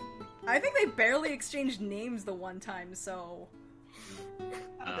be... I think they barely exchanged names the one time, so...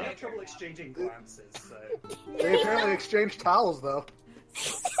 They have trouble exchanging glances, so... They apparently exchanged towels, though.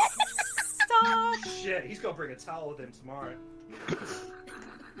 Stop! Shit, he's got to bring a towel with him tomorrow.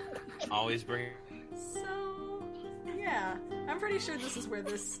 Always bring. So, yeah, I'm pretty sure this is where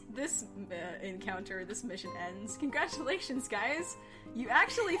this encounter, this mission ends. Congratulations, guys! You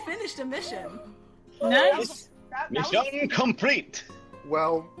actually finished a mission. Nice. Mission complete!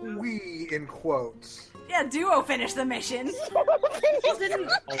 Well, we in quotes. Yeah, Duo finished the mission.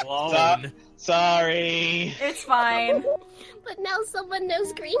 Alone. Sorry. It's fine. But now someone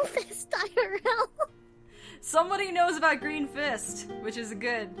knows Green Fist IRL. Somebody knows about Green Fist, which is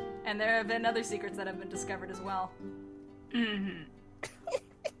good. And there have been other secrets that have been discovered as well. Mm-hmm.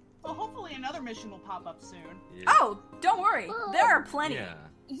 Well, hopefully another mission will pop up soon. Yeah. Oh, don't worry. There are plenty. Yeah.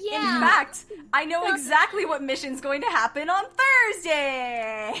 Yeah. In fact, I know exactly what mission's going to happen on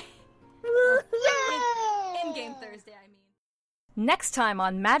Thursday! In-game Thursday, I mean. Next time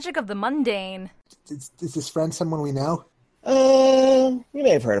on Magic of the Mundane. Is this friend someone we know? You may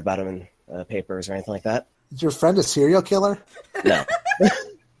have heard about him in papers or anything like that. Is your friend a serial killer? No.